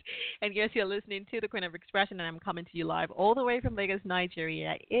changed. And yes, you're listening to the Queen of Expression, and I'm coming to you live all the way from Lagos,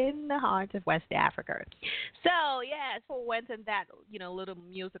 Nigeria, in the heart of West Africa. So yes, for went in that little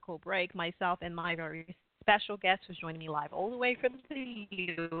musical break, myself and my very special guest who's joining me live all the way from the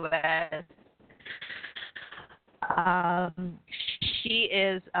U.S. She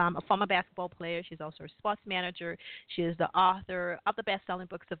is a former basketball player. She's also a sports manager. She is the author of the best-selling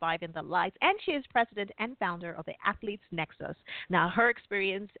book, Surviving the Lights, and she is president and founder of the Athletes Nexus. Now, her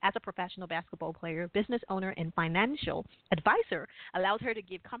experience as a professional basketball player, business owner, and financial advisor allowed her to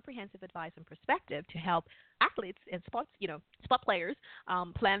give comprehensive advice and perspective to help athletes and sport players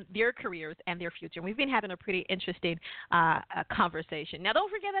plan their careers and their future. And we've been having a pretty interesting conversation. Now,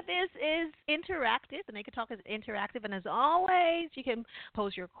 don't forget that this is interactive. The Naked Talk is interactive, and as always, you can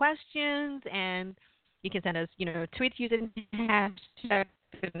pose your questions and you can send us, tweets using hashtag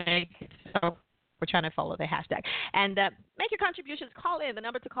Naked Talk. We're trying to follow the hashtag. And make your contributions. Call in. The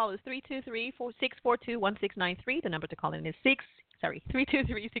number to call is 323-642-1693. The number to call in is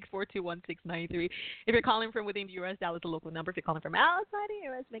 323-642-1693. If you're calling from within the U.S., that was the local number. If you're calling from outside the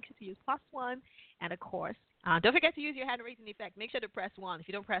U.S., make sure to use +1. And, of course, don't forget to use your hand-raising effect. Make sure to press 1. If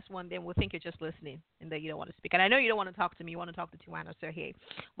you don't press 1, then we'll think you're just listening and that you don't want to speak. And I know you don't want to talk to me. You want to talk to Tywanna. So, hey,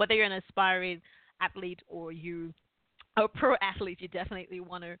 whether you're an aspiring athlete or you a pro athlete, you definitely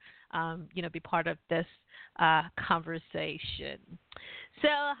want to, be part of this conversation. So,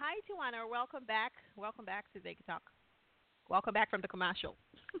 hi, Tywanna. Welcome back. Welcome back to Naked Talk. Welcome back from the commercial.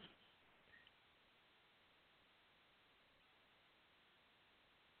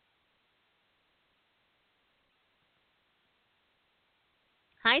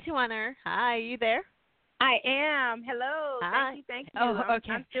 Hi, Tywanna. Hi, you there? I am. Hello. Hi. Thank you. Oh,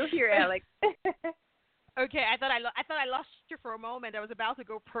 okay. I'm still here, Alex. Okay, I thought I lost you for a moment. I was about to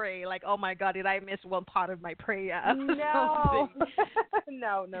go pray. Like, oh my God, did I miss one part of my prayer? No.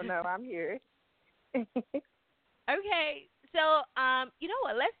 no. I'm here. Okay, so you know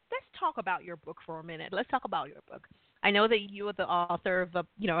what? Let's talk about your book for a minute. Let's talk about your book. I know that you are the author of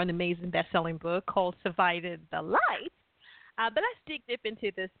an amazing best-selling book called Surviving the Lights. But let's dig deep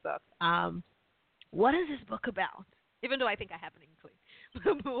into this book. What is this book about? Even though I think I have an inkling.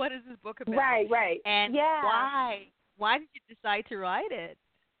 What is this book about? Right. And yeah. why? Why did you decide to write it?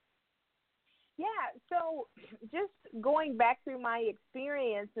 Yeah, so just going back through my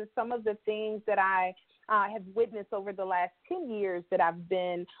experience and some of the things that I have witnessed over the last 10 years that I've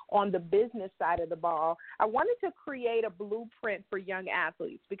been on the business side of the ball, I wanted to create a blueprint for young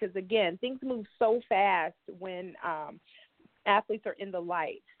athletes because, again, things move so fast when athletes are in the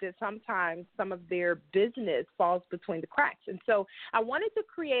light that sometimes some of their business falls between the cracks. And so I wanted to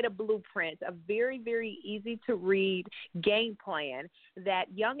create a blueprint, a very, very easy to read game plan that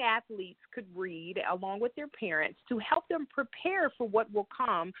young athletes could read along with their parents to help them prepare for what will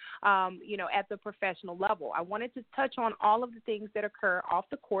come, at the professional level. I wanted to touch on all of the things that occur off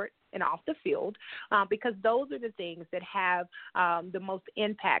the court and off the field because those are the things that have the most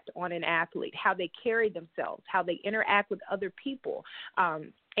impact on an athlete, how they carry themselves, how they interact with other people,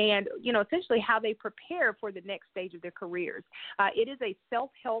 and, essentially how they prepare for the next stage of their careers. It is a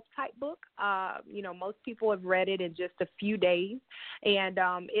self-help type book. Most people have read it in just a few days, and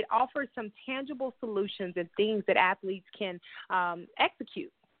it offers some tangible solutions and things that athletes can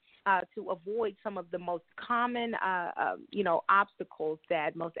execute to avoid some of the most common, obstacles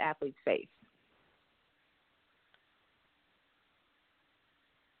that most athletes face.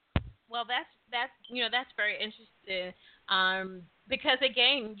 Well, that's very interesting because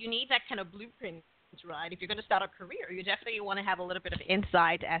again, you need that kind of blueprint, right? If you're going to start a career, you definitely want to have a little bit of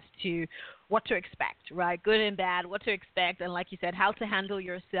insight as to what to expect, right? Good and bad, what to expect, and like you said, how to handle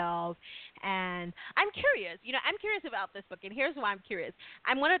yourself. And I'm curious, I'm curious about this book, and here's why I'm curious.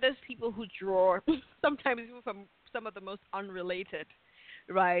 I'm one of those people who draw sometimes from some of the most unrelated,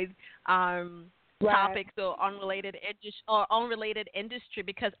 right? Topics or unrelated industry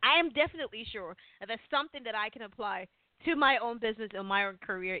because I am definitely sure that there's something that I can apply to my own business and my own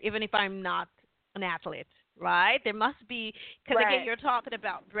career, even if I'm not an athlete, right? There must be, because again, you're talking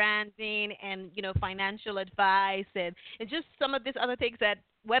about branding and, financial advice and just some of these other things that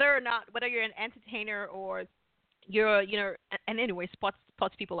whether you're an entertainer or you're, and anyway, sports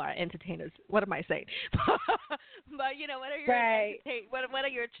people are entertainers. What am I saying? But whether you're whether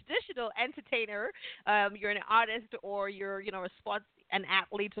you're a traditional entertainer, you're an artist, or you're a sports an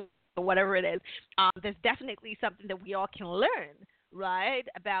athlete or whatever it is, there's definitely something that we all can learn, right,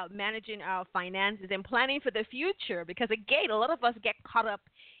 about managing our finances and planning for the future. Because again, a lot of us get caught up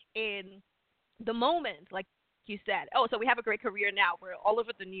in the moment, like you said, so we have a great career now. We're all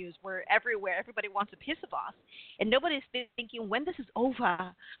over the news. We're everywhere. Everybody wants a piece of us. And nobody's thinking when this is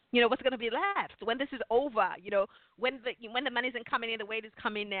over, what's going to be left? When this is over, when the money isn't coming in the way it is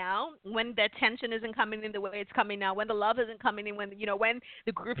coming now, when the attention isn't coming in the way it's coming now, when the love isn't coming in, when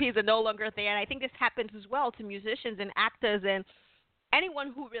the groupies are no longer there. And I think this happens as well to musicians and actors and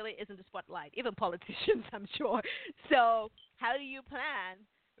anyone who really is in the spotlight, even politicians, I'm sure. So how do you plan,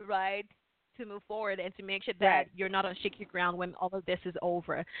 right, to move forward and to make sure that you're not on shaky ground when all of this is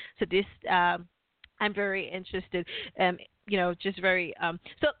over? So this, I'm very interested, just very.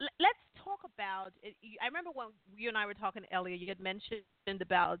 So let's talk about. I remember when you and I were talking earlier, you had mentioned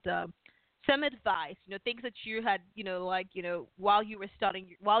about some advice, things that you had, while you were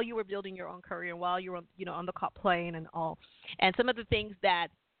while you were building your own career, while you were, on the cop playing and all, and some of the things that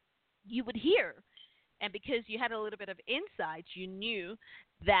you would hear. And because you had a little bit of insight, you knew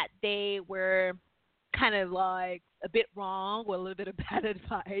that they were kind of like a bit wrong or a little bit of bad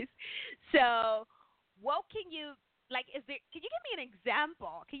advice. So what can you, can you give me an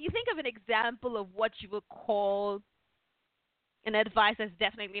example? Can you think of an example of what you would call an advice that's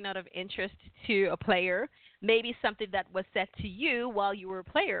definitely not of interest to a player? Maybe something that was said to you while you were a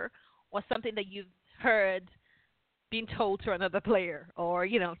player, or something that you've heard being told to another player, or,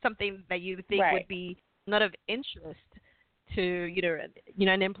 something that you think would be not of interest to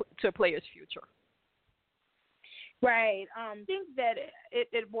to a player's future. Right. I think that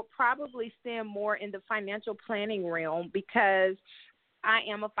it will probably stem more in the financial planning realm because I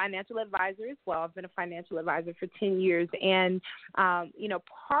am a financial advisor as well. I've been a financial advisor for 10 years. And,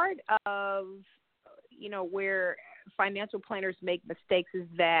 part of, where financial planners make mistakes is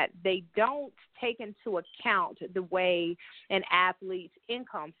that they don't take into account the way an athlete's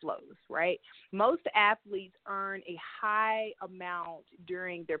income flows, right? Most athletes earn a high amount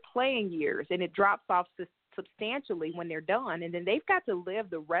during their playing years, and it drops off substantially when they're done, and then they've got to live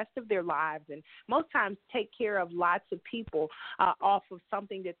the rest of their lives and most times take care of lots of people off of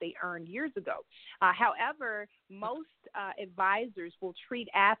something that they earned years ago. However, most advisors will treat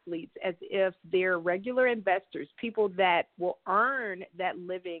athletes as if they're regular investors, people that will earn that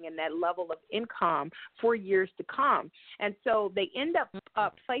living and that level of income for years to come. And so they end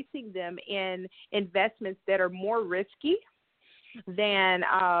up placing them in investments that are more risky than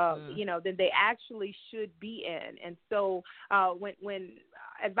they actually should be in. And so when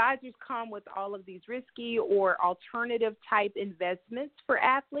advisors come with all of these risky or alternative type investments for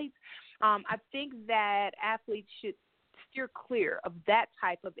athletes. I think that athletes should steer clear of that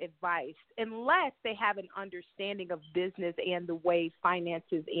type of advice unless they have an understanding of business and the way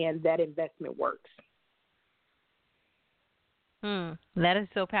finances and that investment works. That is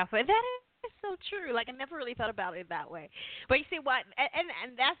so powerful. That is so true. Like, I never really thought about it that way. But you see what,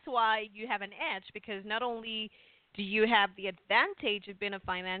 and that's why you have an edge, because not only do you have the advantage of being a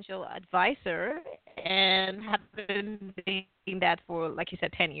financial advisor and have been doing that for, like you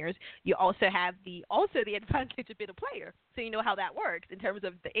said, 10 years, you also have the advantage of being a player. So you know how that works in terms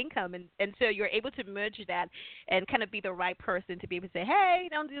of the income. And so you're able to merge that and kind of be the right person to be able to say, hey,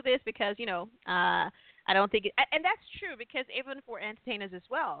 don't do this because, I don't think it, and that's true, because even for entertainers as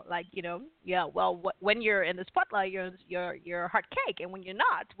well, like, when you're in the spotlight, you're hot cake, and when you're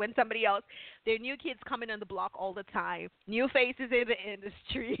not, when somebody else, there are new kids coming on the block all the time, new faces in the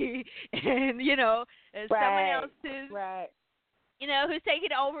industry, and someone else who's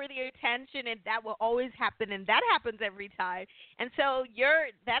taking over the attention, and that will always happen, and that happens every time, and so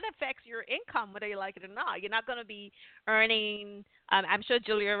that affects your income whether you like it or not. You're not going to be earning. I'm sure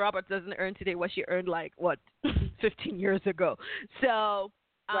Julia Roberts doesn't earn today what she earned 15 years ago. So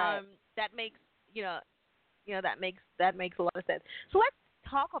that makes that makes a lot of sense. So let's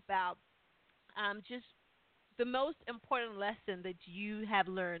talk about just the most important lesson that you have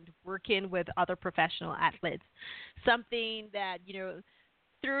learned working with other professional athletes. Something that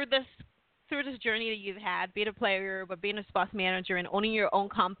through this journey that you've had, being a player, but being a sports manager and owning your own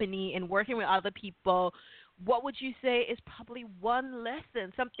company and working with other people, what would you say is probably one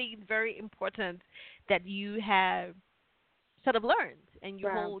lesson, something very important that you have sort of learned and you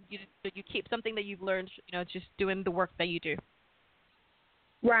you keep, something that you've learned, just doing the work that you do?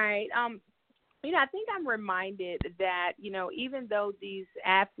 Right. I think I'm reminded that, even though these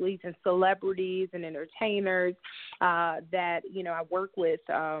athletes and celebrities and entertainers that, I work with,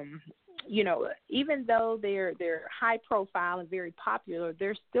 even though they're high profile and very popular,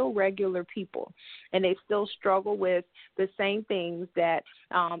 they're still regular people, and they still struggle with the same things that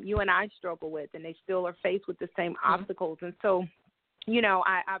you and I struggle with, and they still are faced with the same obstacles. And so,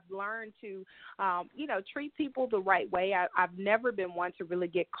 I've learned to, treat people the right way. I've never been one to really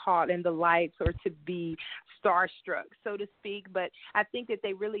get caught in the lights or to be starstruck, so to speak. But I think that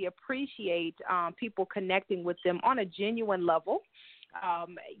they really appreciate people connecting with them on a genuine level,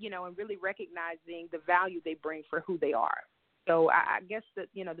 and really recognizing the value they bring for who they are. So I guess that,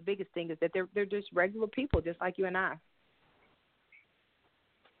 the biggest thing is that they're just regular people, just like you and I.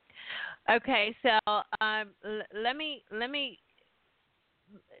 Okay, so let me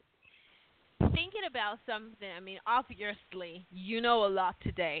thinking about something. I mean, obviously, you know a lot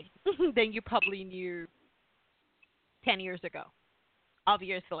today than you probably knew 10 years ago.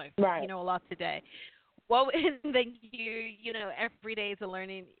 Obviously, right. You know a lot today. Well, then every day is a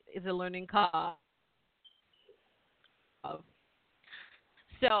learning curve.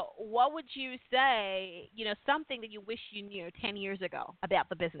 So, what would you say? Something that you wish you knew 10 years ago about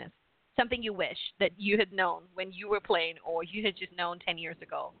the business. Something you wish that you had known when you were playing, or you had just known 10 years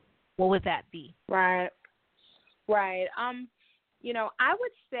ago. What would that be? Right. I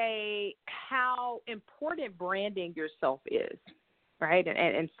would say how important branding yourself is, right?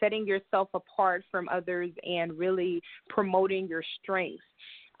 And setting yourself apart from others and really promoting your strengths.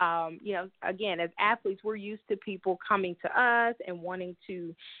 Again, as athletes, we're used to people coming to us and wanting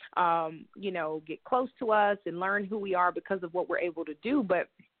to, get close to us and learn who we are because of what we're able to do. But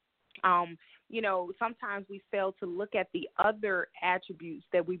sometimes we fail to look at the other attributes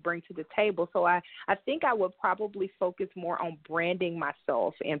that we bring to the table. So I think I would probably focus more on branding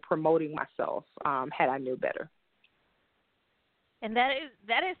myself and promoting myself had I knew better. And that is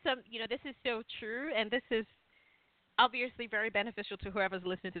this is so true, and this is obviously very beneficial to whoever's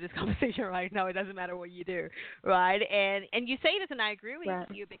listening to this conversation right now. It doesn't matter what you do, right? And you say this, and I agree with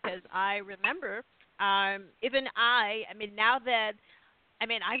you, because I remember even now that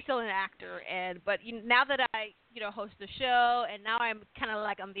I'm still an actor, but now that I host a show, and now I'm kind of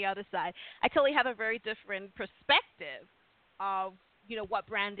like on the other side, I totally have a very different perspective of what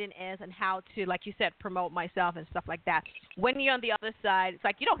branding is and how to, like you said, promote myself and stuff like that. When you're on the other side, it's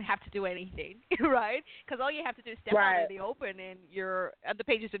like you don't have to do anything, right? Because all you have to do is step out in the open, and you're at the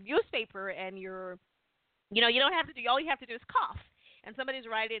pages of newspaper, and you don't have to do. All you have to do is cough. And somebody's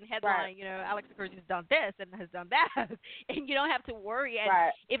writing headline, Alex Okoroji has done this and has done that, and you don't have to worry.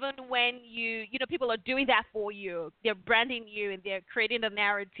 And even when people are doing that for you, they're branding you and they're creating a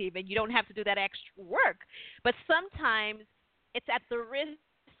narrative, and you don't have to do that extra work. But sometimes it's at the risk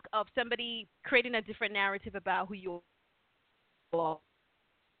of somebody creating a different narrative about who you are.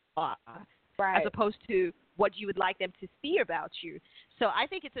 are, Right. as opposed to what you would like them to see about you. So I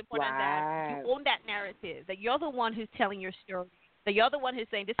think it's important that you own that narrative, that you're the one who's telling your story, that you're the one who's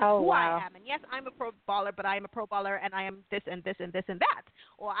saying, this is who I am. And yes, I'm a pro baller, but I am a pro baller, and I am this and this and this and that.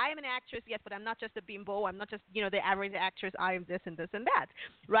 Or I am an actress, yes, but I'm not just a bimbo. I'm not just, the average actress. I am this and this and that,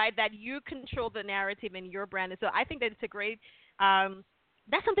 right? That you control the narrative in your brand. And so I think that it's a great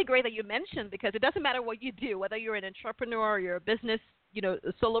that's something great that you mentioned, because it doesn't matter what you do, whether you're an entrepreneur or you're a business,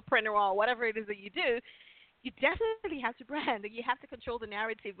 a solopreneur or whatever it is that you do, you definitely have to brand. You have to control the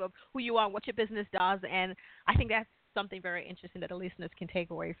narrative of who you are, what your business does, and I think that's something very interesting that the listeners can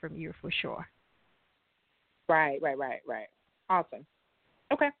take away from you for sure. Right. Awesome.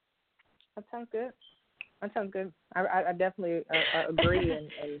 Okay. That sounds good. I definitely agree.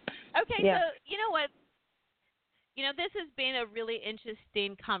 And okay, yeah. So you know what? This has been a really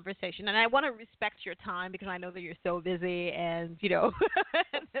interesting conversation, and I want to respect your time because I know that you're so busy and,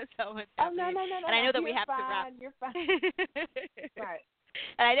 there's so much happening. No. And I know that we have to wrap. You're fine. Right.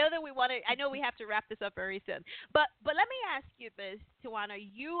 And I know that I know we have to wrap this up very soon. But let me ask you this, Tywanna.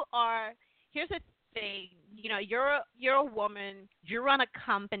 Here's the thing. You're a woman. You run a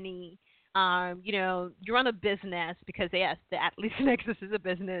company. You run a business because, yes, the Athletes Nexus is a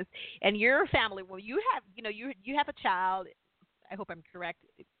business, and you're a family. Well, you have, you have a child. I hope I'm correct,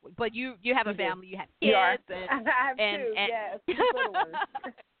 but you have a family. You have kids. And, I have two. Yes, two little ones.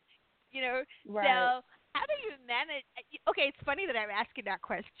 Right. So how do you manage? Okay, it's funny that I'm asking that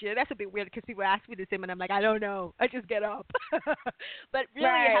question. That's a bit weird because people ask me the same, and I'm like, I don't know. I just get up. But really,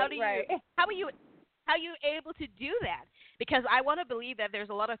 how are you able to do that? Because I want to believe that there's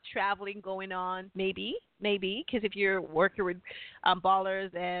a lot of traveling going on, maybe, because if you're working with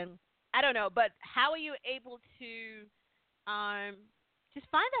ballers, and I don't know, but how are you able to just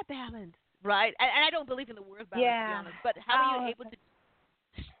find that balance, right? And I don't believe in the word balance, to be honest, but how are you able to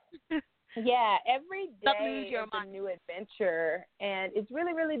Yeah, every day is a new adventure, and it's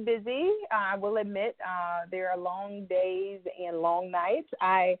really, really busy. I will admit there are long days and long nights.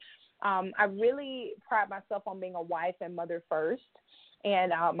 I really pride myself on being a wife and mother first,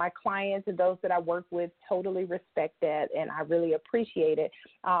 and my clients and those that I work with totally respect that, and I really appreciate it.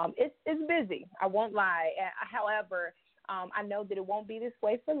 It's busy. I won't lie. However, I know that it won't be this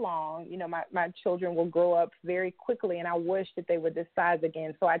way for long. My children will grow up very quickly, and I wish that they were this size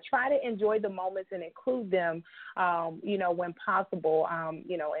again. So I try to enjoy the moments and include them, when possible,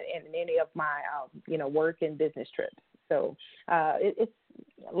 in any of my, work and business trips. So it's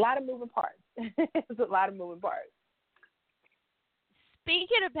a lot of moving parts. It's a lot of moving parts.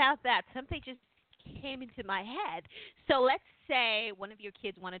 Speaking about that, something just came into my head. So let's say one of your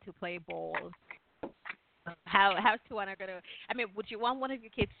kids wanted to play ball. How's Tywanna going to? I mean, would you want one of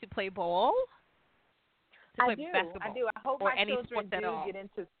your kids to play ball? I do. I hope my children do get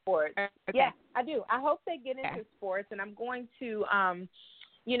into sports. Okay. Yeah, I do. I hope they get into sports, and I'm going to, I'm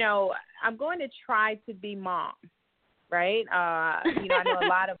going to try to be mom. Right? I know a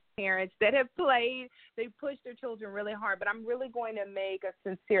lot of parents that have played, they push their children really hard, but I'm really going to make a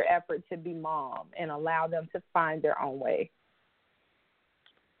sincere effort to be mom and allow them to find their own way.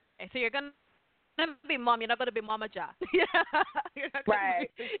 Okay, so you're going to be mom. You're not going to be Mama Ja. You're not gonna right.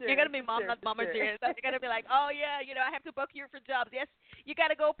 You're going to be mom, not Mama Ja. You're going to be like, oh, yeah, I have to book you for jobs. Yes, you got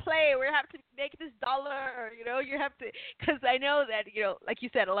to go play. We have to make this dollar, or, you have to, because I know that, like you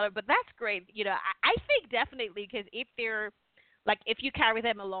said, a lot of, but that's great. I think definitely, because if you carry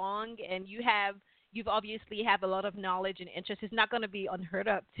them along and you've obviously have a lot of knowledge and interest, it's not going to be unheard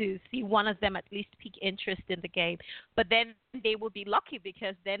of to see one of them at least pique interest in the game. But then they will be lucky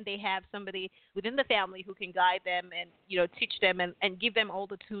because then they have somebody within the family who can guide them and, teach them and give them all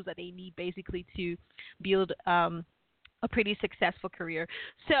the tools that they need basically to build a pretty successful career.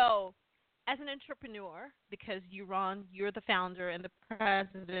 So as an entrepreneur, because you're the founder and the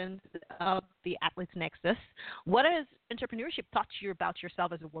president of the Athletes Nexus, what has entrepreneurship taught you about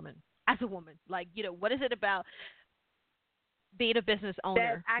yourself as a woman? Like, what is it about being a business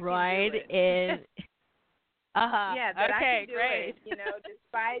owner, right? Yeah, that I okay, can do great. it.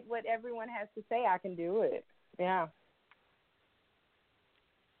 Despite what everyone has to say, I can do it. Yeah.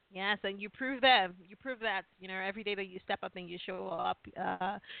 Yes, and you prove that. Every day that you step up and you show up,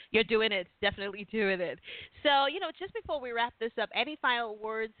 you're doing it, definitely doing it. So, just before we wrap this up, any final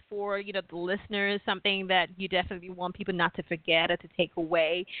words for, the listeners, something that you definitely want people not to forget or to take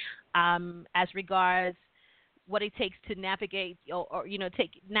away as regards what it takes to navigate or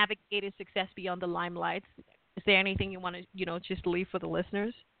navigating success beyond the limelight? Is there anything you want to, just leave for the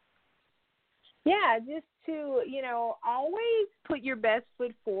listeners? Yeah, just to, always put your best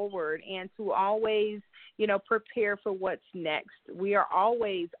foot forward and to always, prepare for what's next. We are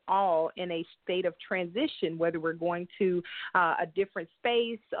always all in a state of transition, whether we're going to a different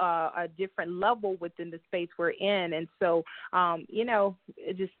space, a different level within the space we're in. And so,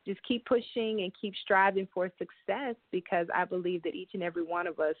 just keep pushing and keep striving for success, because I believe that each and every one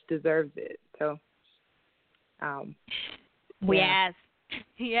of us deserves it. So, yeah.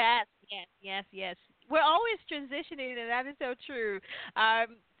 Yes. We're always transitioning, and that is so true.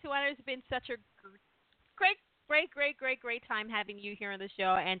 Tywanna, has been such a great time having you here on the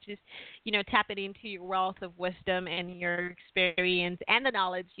show, and just, tapping into your wealth of wisdom and your experience and the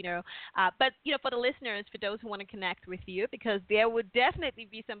knowledge, But, for the listeners, for those who want to connect with you, because there would definitely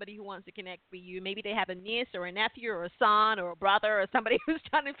be somebody who wants to connect with you. Maybe they have a niece or a nephew or a son or a brother or somebody who's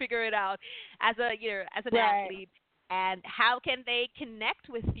trying to figure it out as an Right. athlete. And how can they connect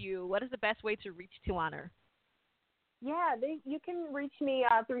with you? What is the best way to reach Tywanna? Yeah, you can reach me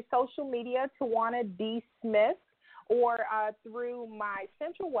through social media, Tywanna D. Smith, or through my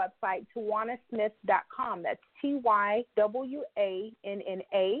central website, TywannaSmith.com. That's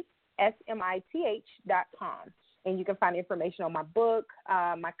TYWANNASMITH.com. And you can find information on my book,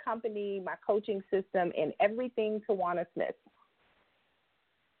 my company, my coaching system, and everything Tywanna Smith.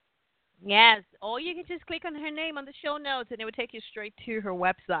 Yes, or you can just click on her name on the show notes, and it will take you straight to her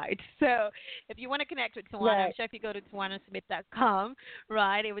website. So if you want to connect with Tywanna, Right. I'm sure if you go to TywannaSmith.com,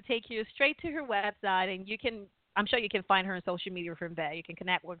 right, it will take you straight to her website, and I'm sure you can find her on social media from there. You can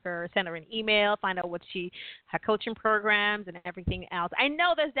connect with her, send her an email, find out what her coaching programs and everything else. I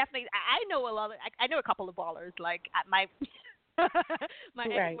know there's definitely, I know I know a couple of ballers, like my my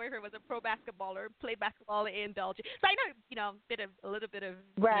Right. ex-boyfriend was a pro basketballer, played basketball in Belgium. So I know, a little bit of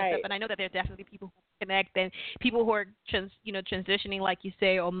Right. stuff, and I know that there are definitely people who connect, and people who are transitioning, like you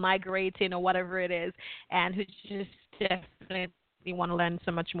say, or migrating or whatever it is, and who just definitely want to learn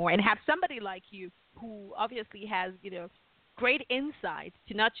so much more, and have somebody like you who obviously has great insights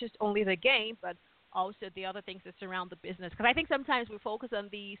to not just only the game, but also the other things that surround the business. Because I think sometimes we focus on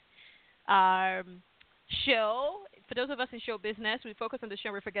these show. For those of us in show business, we focus on the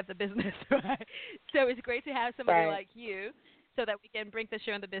show, we forget the business, right? So it's great to have somebody Right. like you, so that we can bring the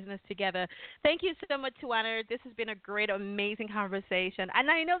show and the business together. Thank you so much, Tywanna. This has been a great, amazing conversation.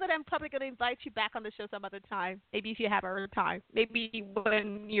 And I know that I'm probably going to invite you back on the show some other time, maybe if you have our time, maybe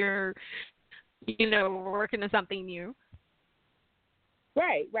when you're, working on something new.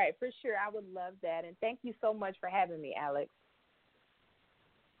 Right, for sure. I would love that. And thank you so much for having me, Alex.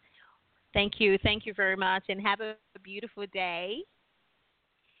 Thank you very much, and have a beautiful day.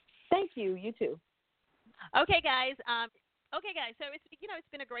 Thank you. You too. Okay, guys. So it's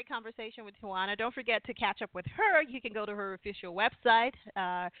been a great conversation with Tywanna. Don't forget to catch up with her. You can go to her official website,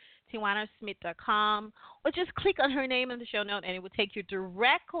 TywannaSmith.com, or just click on her name in the show note, and it will take you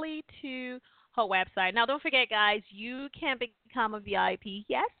directly to her website. Now, don't forget, guys, you can become a VIP.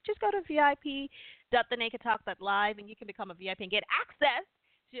 Yes, just go to vip.thenakedtalk.live, and you can become a VIP and get access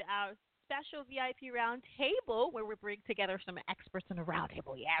to our special VIP round table, where we bring together some experts in a round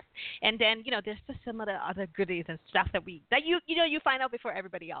table, yes. And then, there's just some of the other goodies and stuff that you find out before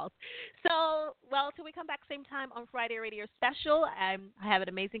everybody else. So, till we come back same time on Friday Radio Special, I have an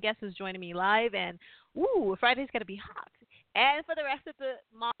amazing guest who's joining me live, and Friday's going to be hot. And for the rest of the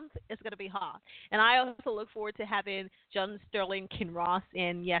month, it's going to be hot. And I also look forward to having John Sterling Kinross.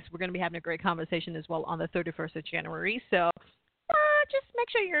 And, yes, we're going to be having a great conversation as well on the 31st of January. So just make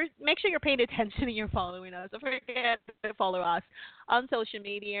sure you're paying attention and you're following us. Don't forget to follow us on social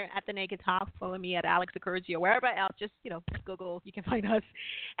media at The Naked Talk. Follow me at Alex Okoroji or wherever else. Just, Google, you can find us.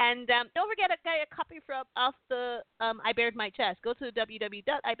 And don't forget to get a copy of the I Bared My Chest. Go to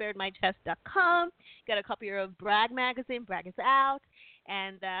www.ibaredmychest.com. Get a copy of Brag Magazine. Brag is out.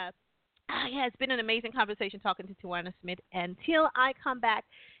 And, it's been an amazing conversation talking to Tywanna Smith. Until I come back,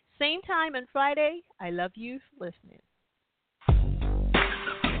 same time on Friday, I love you for listening.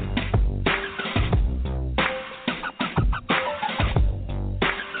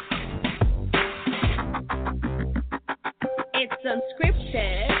 It's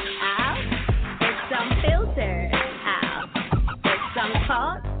unscripted, out. It's unfiltered, out. It's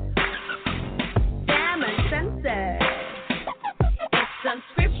uncut, damn uncensored. It's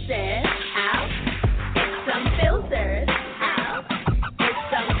unscripted, out. It's unfiltered, out.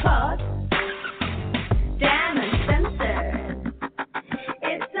 It's uncut, damn uncensored.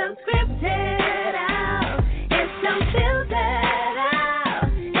 It's unscripted, out. It's unfiltered, out.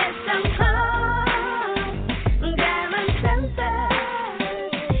 It's uncut, damn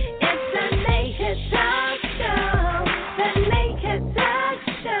uncensored.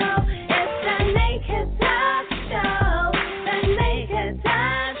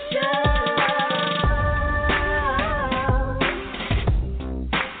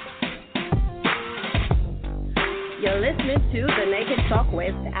 You're listening to The Naked Talk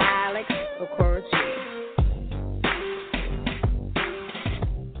with Alex Okoro.